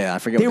that. Yeah, I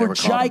forget what they were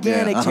called. They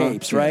were gigantic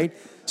tapes, right?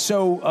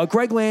 So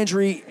Greg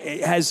Landry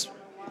has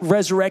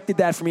resurrected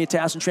that for me at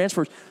Towson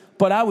Transfers.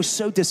 But I was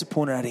so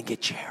disappointed I didn't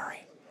get Jerry.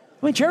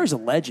 I mean, Jerry's a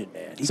legend,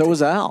 man. So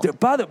was Al.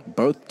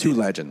 Both two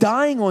legends.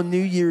 Dying on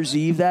New Year's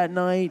Eve that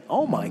night,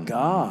 oh, my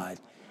God.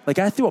 Like,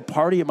 I threw a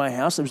party at my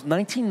house. It was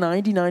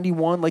 1990,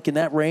 91, like in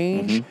that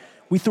range. Mm-hmm.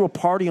 We threw a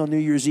party on New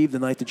Year's Eve the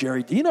night that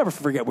Jerry... You never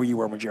forget where you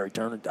were when Jerry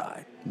Turner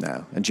died.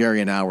 No. And Jerry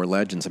and Al were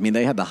legends. I mean,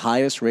 they had the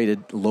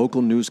highest-rated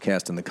local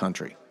newscast in the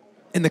country.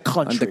 In the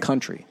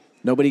country?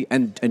 Nobody,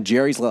 and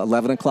Jerry's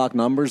 11 o'clock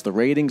numbers, the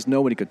ratings,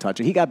 nobody could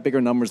touch it. He got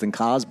bigger numbers than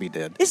Cosby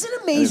did. Isn't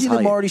it amazing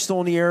that Marty's still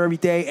on the air every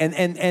day,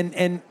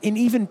 and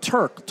even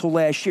Turk till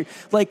last year?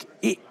 Like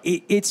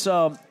it's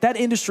that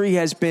industry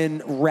has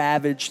been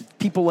ravaged.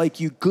 People like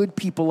you, good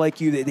people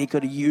like you, that they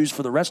could have used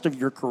for the rest of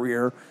your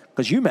career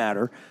because you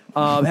matter,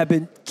 have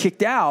been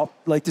kicked out,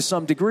 like to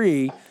some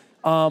degree.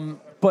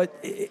 But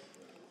it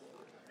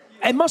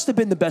must have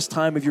been the best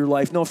time of your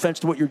life. No offense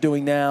to what you're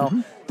doing now.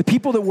 Mm-hmm. The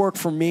people that work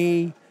for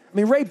me. I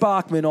mean, Ray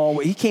Bachman,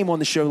 he came on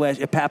the show last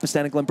at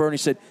Papistan and Glen Burnie. He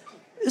said,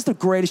 this is the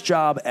greatest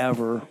job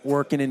ever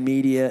working in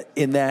media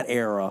in that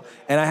era.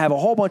 And I have a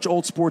whole bunch of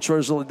old sports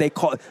writers. They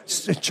call it,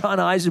 John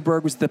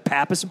Eisenberg was the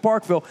Pappas in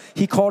Parkville.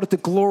 He called it the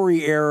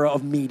glory era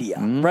of media,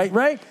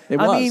 right? It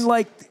was. I mean,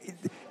 like,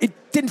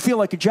 it didn't feel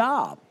like a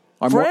job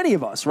for any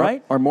of us,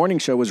 right? Our morning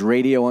show was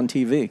radio on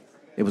TV.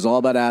 It was all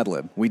about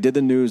ad-lib. We did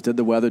the news, did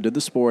the weather, did the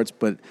sports,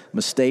 but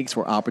mistakes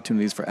were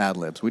opportunities for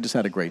ad-libs. We just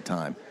had a great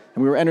time.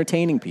 And we were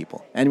entertaining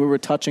people. And we were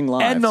touching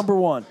lives. And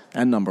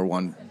number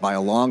one by a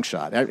long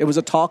shot. It was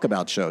a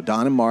talk-about show.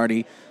 Don and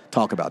Marty,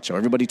 talk-about show.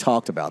 Everybody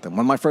talked about them.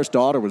 When my first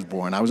daughter was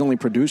born, I was only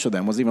producer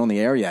then, wasn't even on the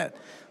air yet.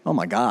 Oh,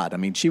 my God. I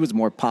mean, she was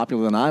more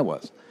popular than I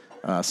was.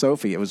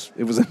 Sophie, it was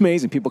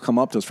amazing. People come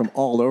up to us from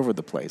all over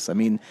the place. I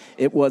mean,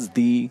 it was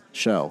the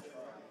show.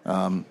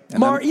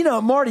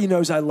 Marty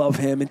knows I love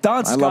him, and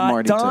Don Scott. I love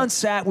Marty Don too.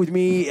 sat with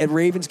me at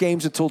Ravens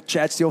games until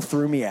Chad Steele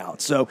threw me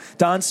out. So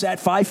Don sat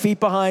 5 feet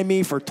behind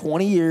me for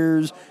 20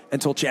 years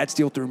until Chad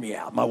Steele threw me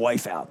out, my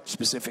wife out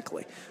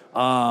specifically.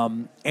 I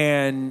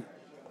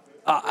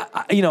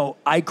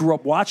grew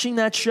up watching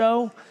that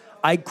show.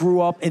 I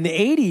grew up in the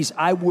 80s.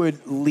 I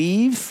would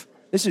leave.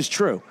 This is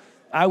true.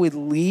 I would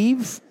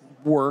leave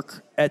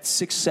work at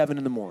 6, 7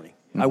 in the morning.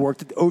 I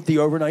worked at the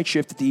overnight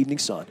shift at the Evening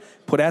Sun.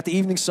 Put out the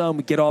Evening Sun.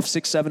 We'd get off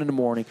 6, 7 in the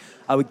morning.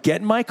 I would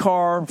get in my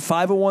car,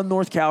 501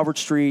 North Calvert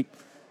Street,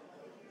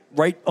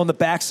 right on the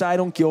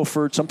backside on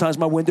Guilford. Sometimes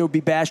my window would be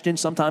bashed in.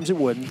 Sometimes it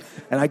wouldn't.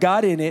 And I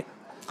got in it,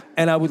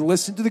 and I would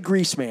listen to the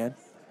Grease Man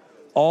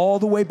all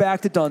the way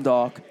back to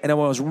Dundalk. And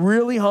when I was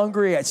really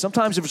hungry,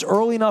 sometimes if it was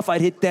early enough, I'd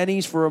hit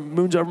Denny's for a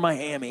Moons Over My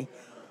Hammy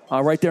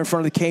right there in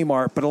front of the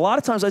Kmart. But a lot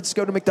of times I'd just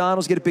go to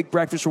McDonald's, get a big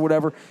breakfast or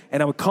whatever,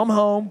 and I would come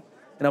home,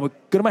 and I would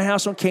go to my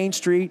house on Kane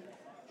Street,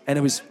 and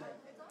it was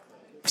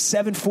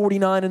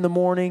 7:49 in the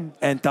morning,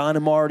 and Don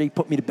and Marty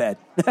put me to bed.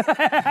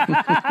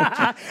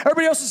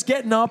 Everybody else is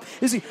getting up.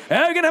 Is he, hey,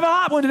 we're going to have a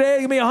hot one today.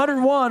 It's going to be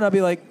 101. I'll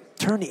be like,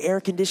 turn the air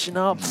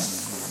conditioner up.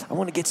 I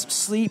want to get some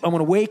sleep. I'm going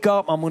to wake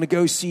up. I'm going to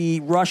go see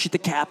Rush at the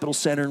Capitol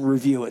Center and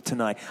review it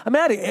tonight. I'm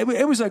at it.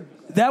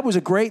 That was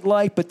a great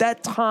life, but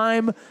that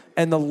time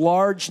and the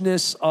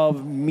largeness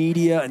of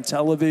media and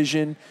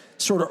television,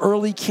 sort of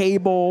early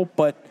cable,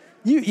 but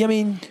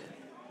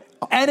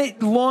and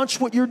it launched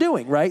what you're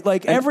doing, right?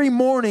 Like every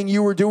morning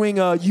you were doing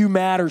a You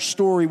Matter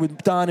story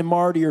with Don and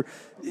Marty, or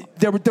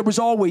there was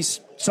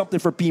always something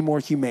for Be More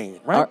Humane,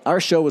 right?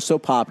 Our show was so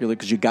popular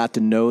because you got to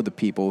know the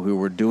people who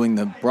were doing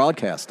the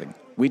broadcasting.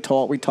 We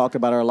talk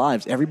about our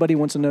lives. Everybody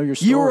wants to know your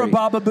story. You were a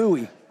Baba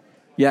Booey.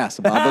 Yes,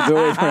 a Baba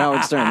Booey for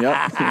Howard Stern.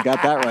 Yep, you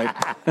got that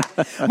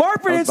right.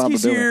 Mark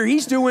Brodinsky's here.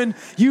 He's doing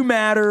You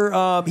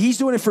Matter. He's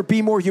doing it for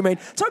Be More Humane.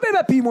 Talk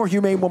about Be More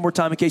Humane one more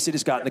time in case they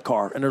just got in the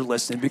car and they're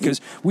listening, because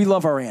we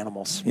love our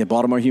animals. Yeah,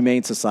 Baltimore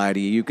Humane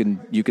Society. You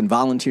can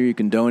volunteer. You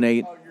can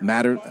donate.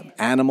 Matter.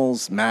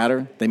 Animals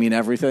matter. They mean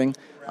everything.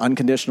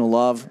 Unconditional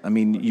love. I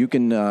mean, you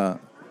can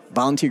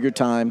volunteer your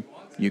time.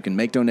 You can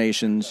make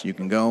donations. You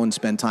can go and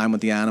spend time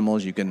with the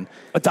animals. You can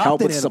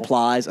help with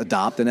supplies.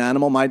 Adopt an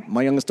animal.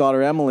 My youngest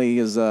daughter Emily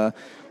is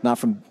not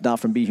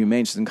from Be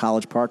Humane. She's in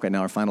College Park right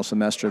now, her final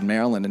semester in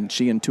Maryland, and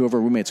she and 2 of her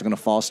roommates are going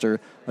to foster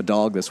a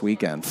dog this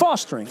weekend.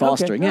 Fostering.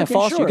 Okay, yeah,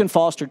 foster. Sure. You can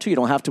foster too. You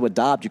don't have to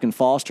adopt. You can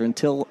foster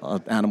until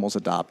an animal's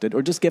adopted,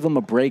 or just give them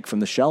a break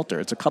from the shelter.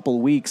 It's a couple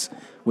of weeks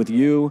with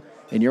you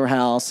in your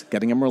house,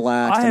 getting them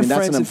relaxed. I have that's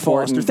friends an that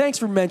foster. Thanks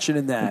for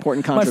mentioning that.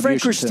 Important contribution. My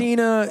friend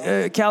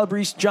Christina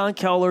Calabrese, John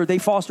Keller, they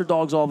foster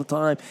dogs all the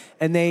time,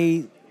 and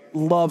they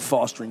love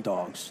fostering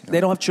dogs. They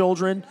don't have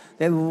children.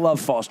 They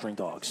love fostering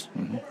dogs.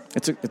 Mm-hmm.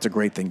 It's a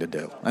great thing to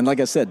do. And like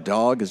I said,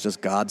 dog is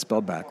just God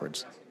spelled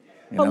backwards.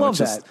 I love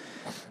that.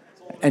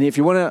 And if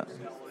you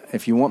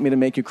want me to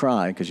make you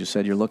cry, because you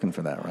said you're looking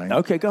for that, right?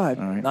 Okay, go ahead.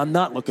 All right. I'm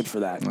not looking for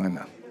that. I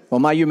know. Well,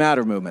 my You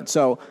Matter movement.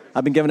 So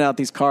I've been giving out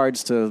these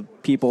cards to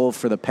people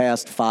for the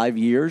past 5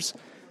 years.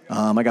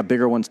 I got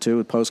bigger ones, too,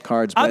 with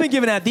postcards. I've been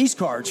giving out these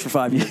cards for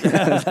 5 years.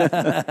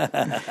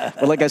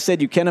 But like I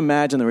said, you can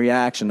imagine the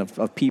reaction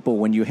of people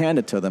when you hand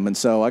it to them. And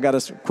so I got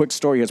a quick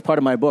story. It's part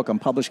of my book. I'm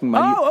publishing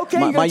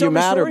my You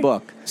Matter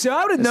book. So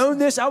I would have known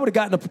this. I would have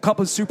gotten a cup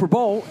of Super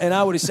Bowl, and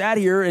I would have sat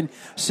here and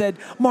said,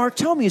 Mark,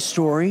 tell me a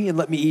story and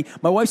let me eat.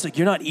 My wife's like,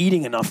 you're not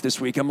eating enough this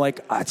week. I'm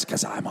like, it's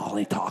because I'm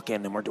only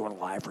talking and we're doing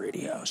live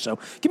radio. So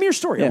give me your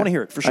story. Yeah. I want to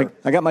hear it for sure.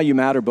 I got my You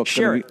Matter book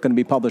going to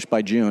be published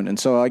by June. And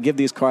so I give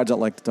these cards out,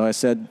 like I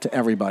said, to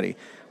everybody.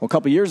 Well, a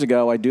couple of years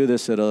ago, I do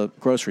this at a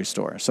grocery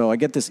store. So I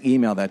get this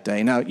email that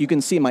day. Now, you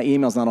can see my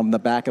email's not on the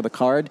back of the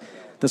card.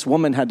 This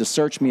woman had to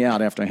search me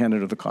out after I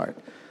handed her the card.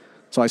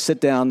 So I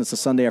sit down. It's a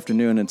Sunday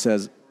afternoon, and it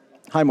says,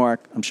 hi,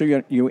 Mark. I'm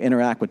sure you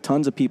interact with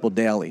tons of people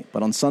daily.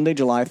 But on Sunday,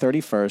 July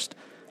 31st,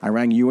 I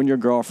rang you and your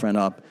girlfriend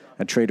up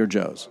at Trader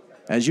Joe's.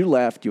 As you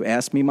left, you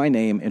asked me my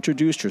name,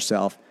 introduced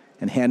yourself,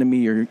 and handed me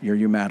your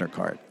You Matter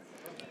card.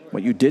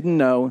 What you didn't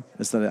know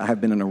is that I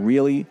have been in a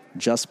really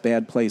just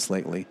bad place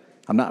lately.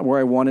 I'm not where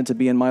I wanted to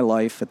be in my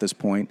life at this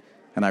point,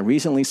 and I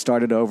recently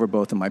started over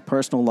both in my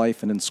personal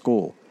life and in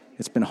school.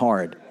 It's been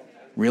hard,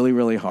 really,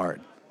 really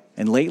hard.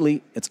 And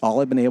lately, it's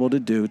all I've been able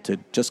to do to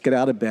just get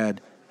out of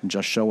bed and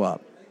just show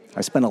up.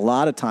 I spent a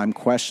lot of time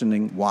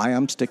questioning why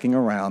I'm sticking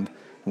around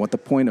and what the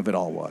point of it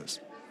all was.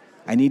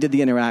 I needed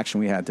the interaction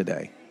we had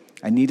today.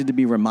 I needed to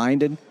be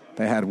reminded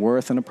that I had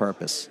worth and a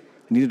purpose.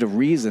 I needed a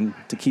reason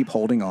to keep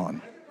holding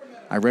on.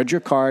 I read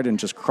your card and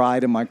just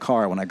cried in my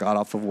car when I got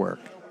off of work.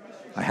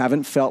 I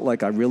haven't felt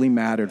like I really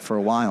mattered for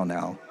a while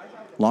now,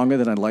 longer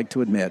than I'd like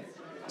to admit,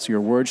 so your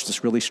words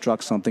just really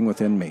struck something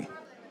within me.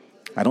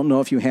 I don't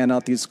know if you hand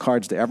out these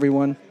cards to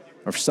everyone,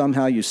 or if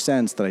somehow you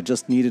sense that I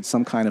just needed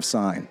some kind of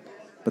sign,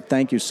 but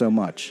thank you so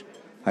much.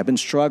 I've been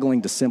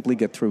struggling to simply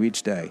get through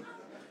each day.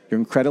 Your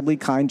incredibly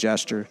kind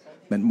gesture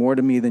meant more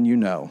to me than you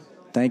know.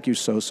 Thank you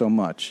so, so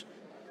much.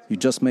 You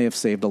just may have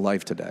saved a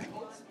life today.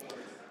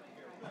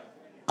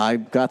 I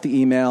got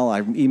the email. I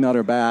emailed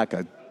her back.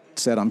 I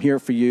said, I'm here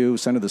for you,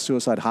 sent her the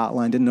suicide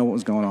hotline, didn't know what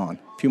was going on.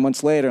 A few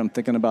months later, I'm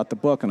thinking about the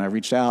book, and I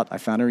reached out. I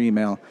found her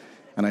email,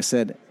 and I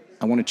said,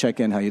 I want to check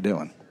in. How you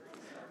doing?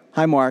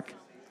 Hi, Mark.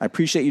 I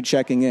appreciate you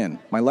checking in.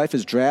 My life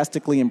has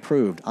drastically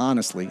improved,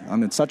 honestly.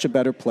 I'm in such a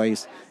better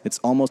place, it's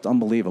almost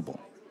unbelievable.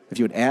 If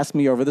you had asked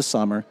me over the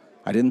summer,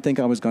 I didn't think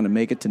I was going to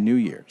make it to New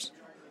Year's.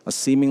 A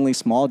seemingly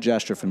small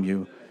gesture from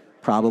you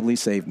probably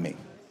saved me.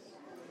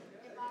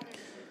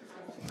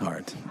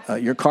 Hard.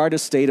 Your card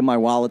has stayed in my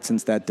wallet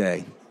since that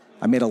day.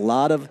 I made a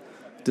lot of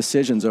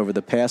decisions over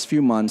the past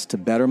few months to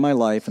better my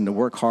life and to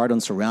work hard on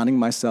surrounding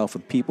myself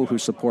with people who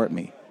support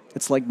me.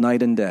 It's like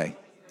night and day.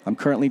 I'm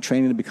currently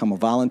training to become a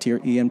volunteer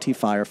EMT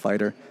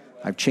firefighter.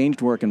 I've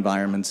changed work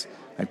environments.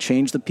 I've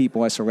changed the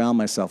people I surround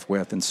myself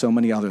with and so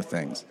many other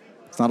things.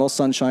 It's not all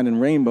sunshine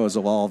and rainbows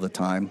all the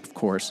time, of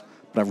course,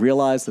 but I've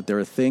realized that there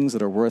are things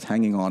that are worth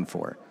hanging on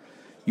for.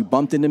 You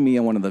bumped into me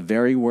on one of the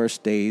very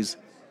worst days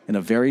in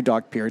a very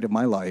dark period of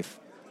my life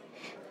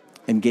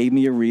and gave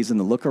me a reason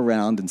to look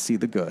around and see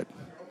the good.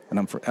 And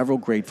I'm forever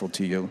grateful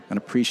to you and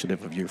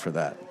appreciative of you for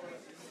that.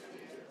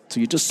 So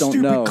you just don't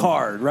know. Stupid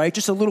card, right?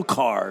 Just a little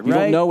card, You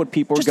right? don't know what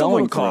people are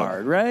going through. Just a little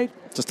card,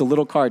 right? Just a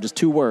little card, just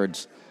 2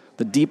 words.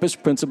 The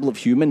deepest principle of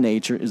human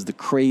nature is the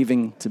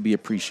craving to be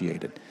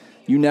appreciated.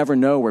 You never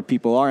know where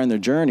people are in their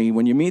journey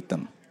when you meet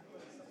them.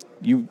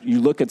 You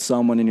look at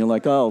someone and you're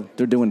like, oh,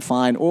 they're doing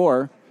fine,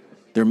 or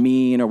they're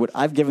mean, or what.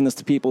 I've given this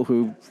to people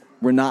who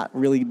were not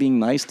really being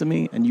nice to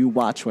me, and you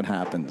watch what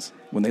happens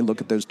when they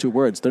look at those 2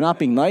 words. They're not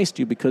being nice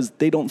to you because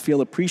they don't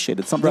feel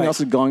appreciated. Something else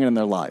is going on in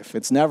their life.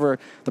 The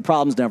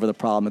problem's never the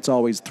problem. It's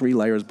always 3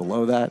 layers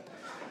below that.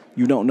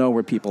 You don't know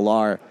where people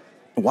are.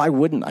 Why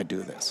wouldn't I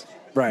do this?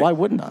 Right. Why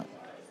wouldn't I?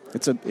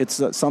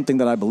 It's something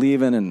that I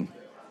believe in, and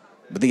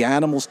the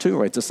animals too,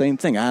 right? It's the same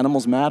thing.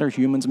 Animals matter,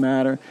 humans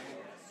matter.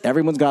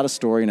 Everyone's got a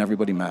story, and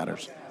everybody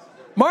matters.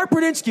 Mark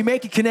Brodinsky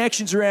making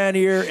connections around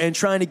here and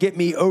trying to get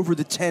me over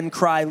the 10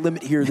 cry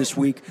limit here this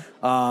week.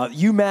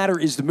 You Matter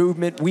is the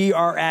movement. We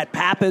are at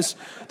Pappas.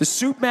 The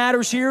soup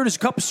matters here. There's a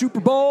cup of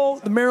Super Bowl.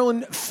 The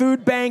Maryland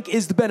Food Bank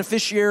is the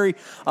beneficiary.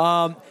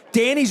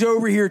 Danny's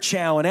over here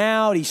chowing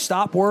out. He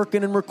stopped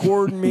working and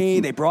recording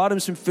me. They brought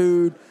him some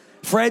food.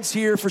 Fred's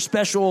here for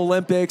Special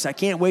Olympics. I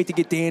can't wait to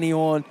get Danny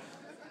on.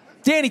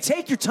 Danny,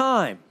 take your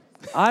time.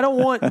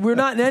 We're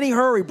not in any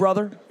hurry,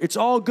 brother. It's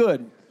all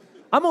good.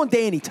 I'm on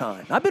Danny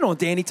time. I've been on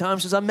Danny time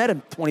since I met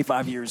him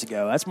 25 years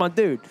ago. That's my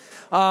dude.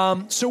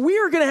 So we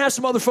are going to have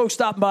some other folks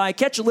stopping by.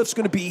 Catch a Lift's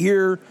going to be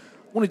here.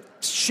 I want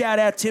to shout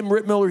out Tim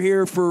Rittmiller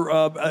here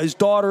for his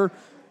daughter.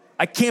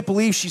 I can't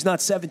believe she's not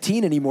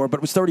 17 anymore, but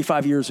it was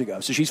 35 years ago.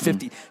 So she's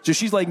 50. So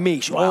she's like me.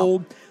 She's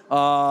old.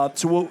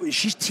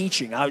 She's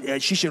teaching.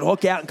 She should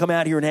hook out and come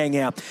out here and hang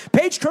out.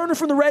 Paige Kerner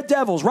from the Red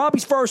Devils.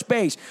 Robbie's first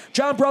base.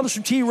 John Brothers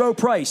from T. Rowe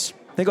Price.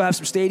 I think I'll have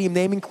some stadium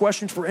naming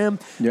questions for him.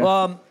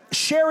 Yeah.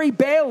 Sherry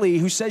Bailey,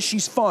 who says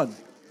she's fun,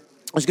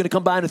 is going to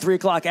come by in the 3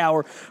 o'clock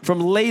hour from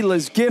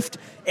Layla's Gift.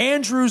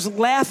 Andrew's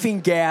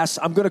Laughing Gas.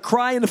 I'm going to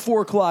cry in the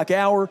 4 o'clock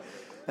hour.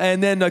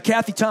 And then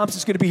Kathy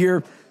Thompson's going to be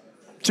here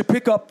to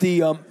pick up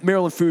the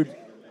Maryland Food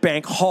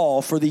Bank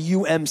Hall for the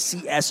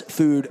UMCS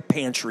Food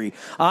Pantry.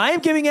 I am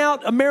giving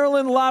out a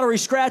Maryland Lottery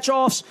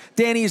scratch-offs.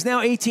 Danny is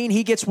now 18.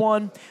 He gets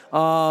one.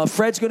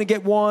 Fred's going to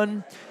get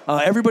one.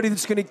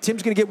 Tim's going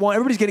to get one.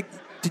 Everybody's going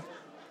to.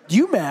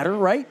 You Matter,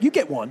 right? You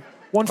get one.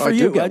 One for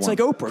you. It's like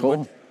Oprah.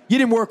 Cool. You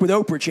didn't work with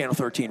Oprah at Channel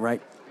 13, right?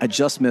 I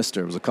just missed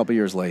her. It was a couple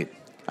years late.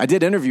 I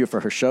did interview for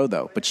her show,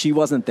 though, but she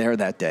wasn't there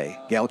that day.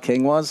 Gail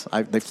King was.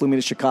 They flew me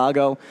to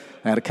Chicago.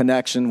 I had a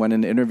connection, went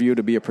in an interview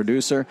to be a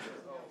producer.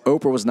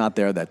 Oprah was not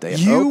there that day. If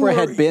Oprah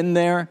had been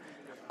there,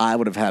 I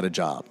would have had a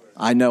job.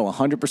 I know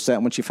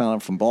 100% when she found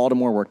out from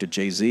Baltimore, worked at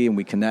Jay-Z, and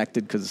we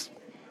connected because,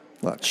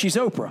 look. She's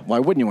Oprah. Why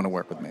wouldn't you want to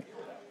work with me?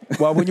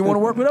 Why wouldn't you want to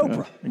work with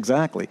Oprah?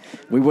 Exactly.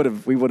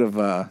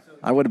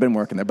 I would have been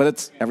working there,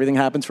 but everything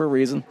happens for a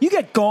reason. You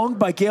got gonged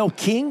by Gail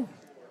King?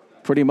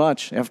 Pretty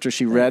much, after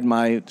she read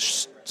my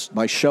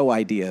show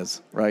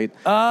ideas, right?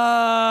 You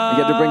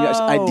had to bring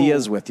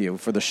ideas with you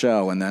for the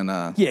show, and then...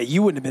 yeah,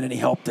 you wouldn't have been any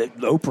help to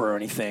Oprah or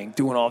anything,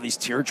 doing all these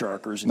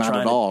tearjerkers and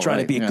trying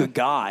to be a good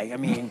guy. I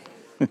mean,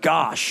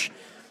 gosh.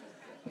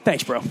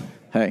 Thanks, bro.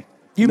 Hey.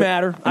 You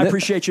matter. I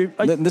appreciate you.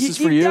 This is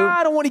for you.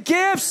 I don't want any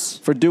gifts.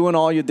 For doing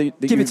all you've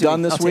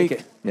done this week. Take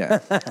it.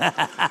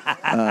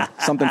 Yeah.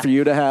 Something for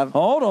you to have.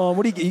 Hold on.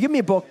 What do you give me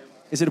a book?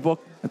 Is it a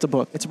book? It's a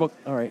book. It's a book.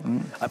 All right.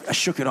 I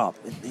shook it up.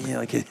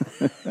 I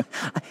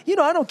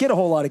don't get a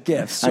whole lot of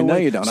gifts. So I know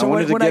you don't. So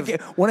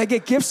when I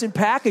get gifts in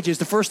packages,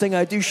 the first thing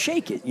I do is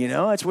shake it.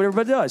 That's what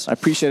everybody does. I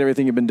appreciate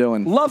everything you've been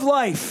doing. Love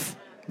Life.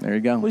 There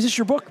you go. Was this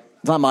your book?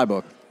 It's not my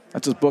book.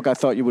 That's a book I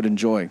thought you would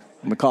enjoy.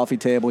 On the coffee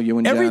table, you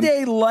and Jen.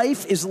 Everyday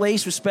life is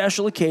laced with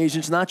special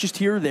occasions, not just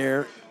here or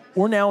there,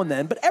 or now and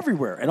then, but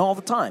everywhere and all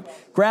the time.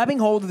 Grabbing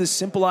hold of this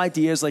simple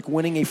idea is like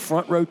winning a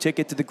front row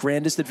ticket to the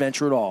grandest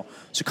adventure at all.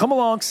 So come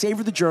along,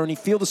 savor the journey,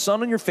 feel the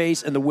sun on your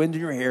face and the wind in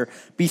your hair.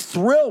 Be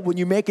thrilled when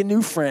you make a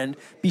new friend.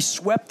 Be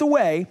swept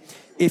away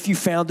if you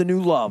found a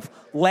new love.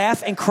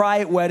 Laugh and cry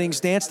at weddings.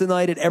 Dance the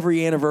night at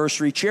every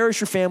anniversary. Cherish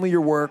your family,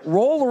 your work.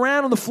 Roll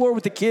around on the floor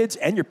with the kids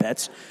and your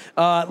pets.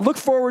 Look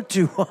forward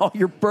to all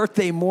your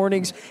birthday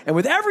mornings. And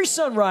with every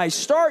sunrise,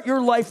 start your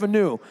life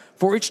anew.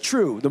 For it's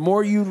true, the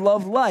more you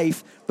love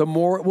life, the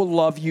more it will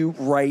love you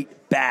right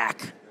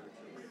back.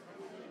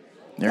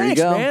 There Thanks,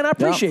 you go. man. I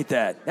appreciate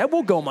that. That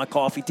will go in my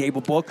coffee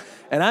table book,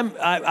 and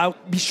I'll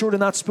be sure to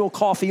not spill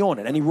coffee on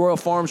it, any Royal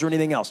Farms or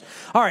anything else.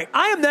 All right,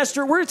 I am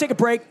Nestor. We're going to take a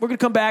break. We're going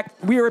to come back.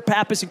 We are at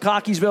Pappas in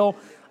Cockeysville.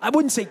 I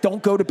wouldn't say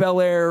don't go to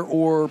Bel Air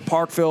or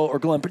Parkville or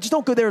Glen, but just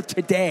don't go there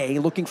today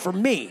looking for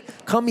me.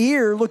 Come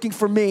here looking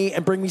for me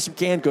and bring me some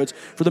canned goods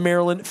for the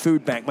Maryland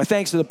Food Bank. My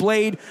thanks to the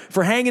Blade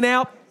for hanging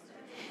out.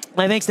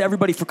 My thanks to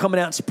everybody for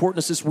coming out and supporting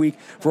us this week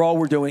for all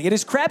we're doing. It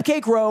is Crab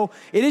Cake Row.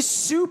 It is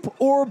Soup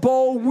or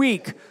Bowl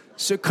week.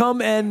 So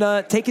come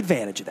and take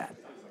advantage of that.